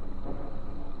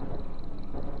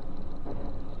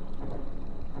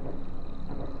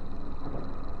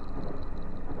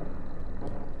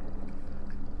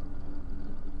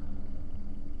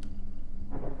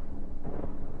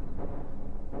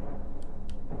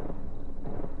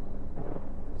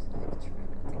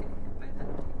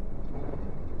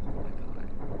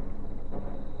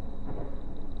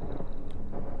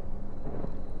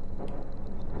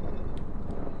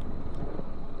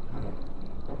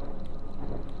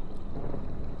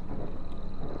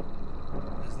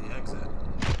 There's the exit.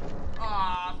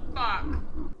 Aw, fuck.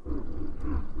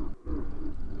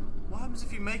 What happens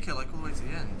if you make it like all the way to the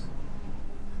end?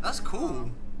 That's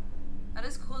cool. That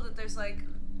is cool that there's like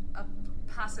a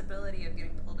possibility of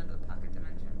getting pulled into the pocket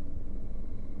dimension.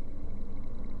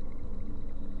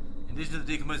 In addition to the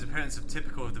decomposed appearance of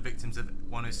typical of the victims of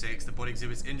 106, the body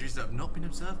exhibits injuries that have not been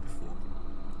observed before.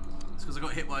 It's because I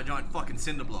got hit by a giant fucking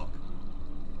cinder block.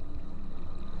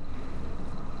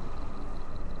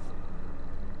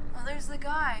 Oh, there's the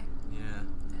guy. Yeah.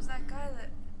 There's that guy that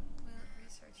we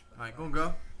researched before. Alright, go on,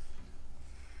 go.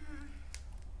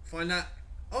 Find that.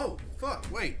 Oh, fuck,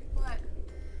 wait. What?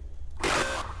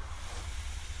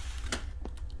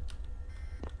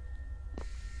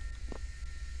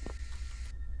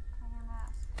 On your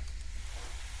mask.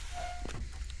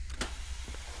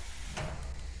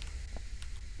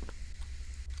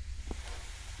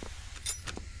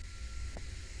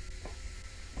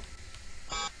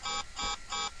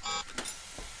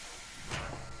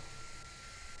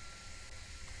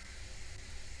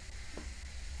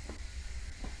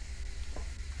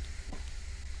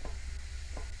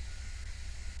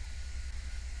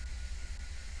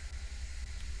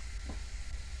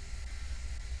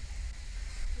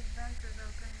 The vent is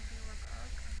open. Do you look up?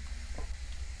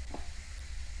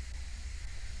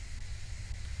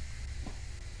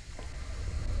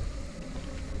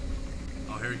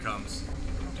 Oh, here he comes.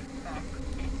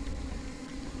 Okay.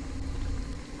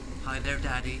 Hi there,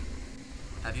 Daddy.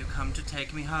 Have you come to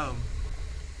take me home?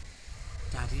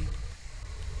 Daddy?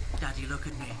 Daddy, look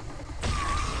at me.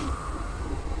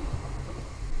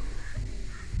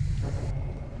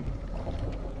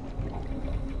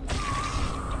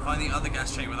 Find the other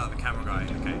gas chamber without the camera guy,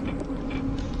 okay?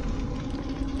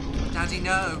 Daddy,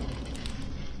 no!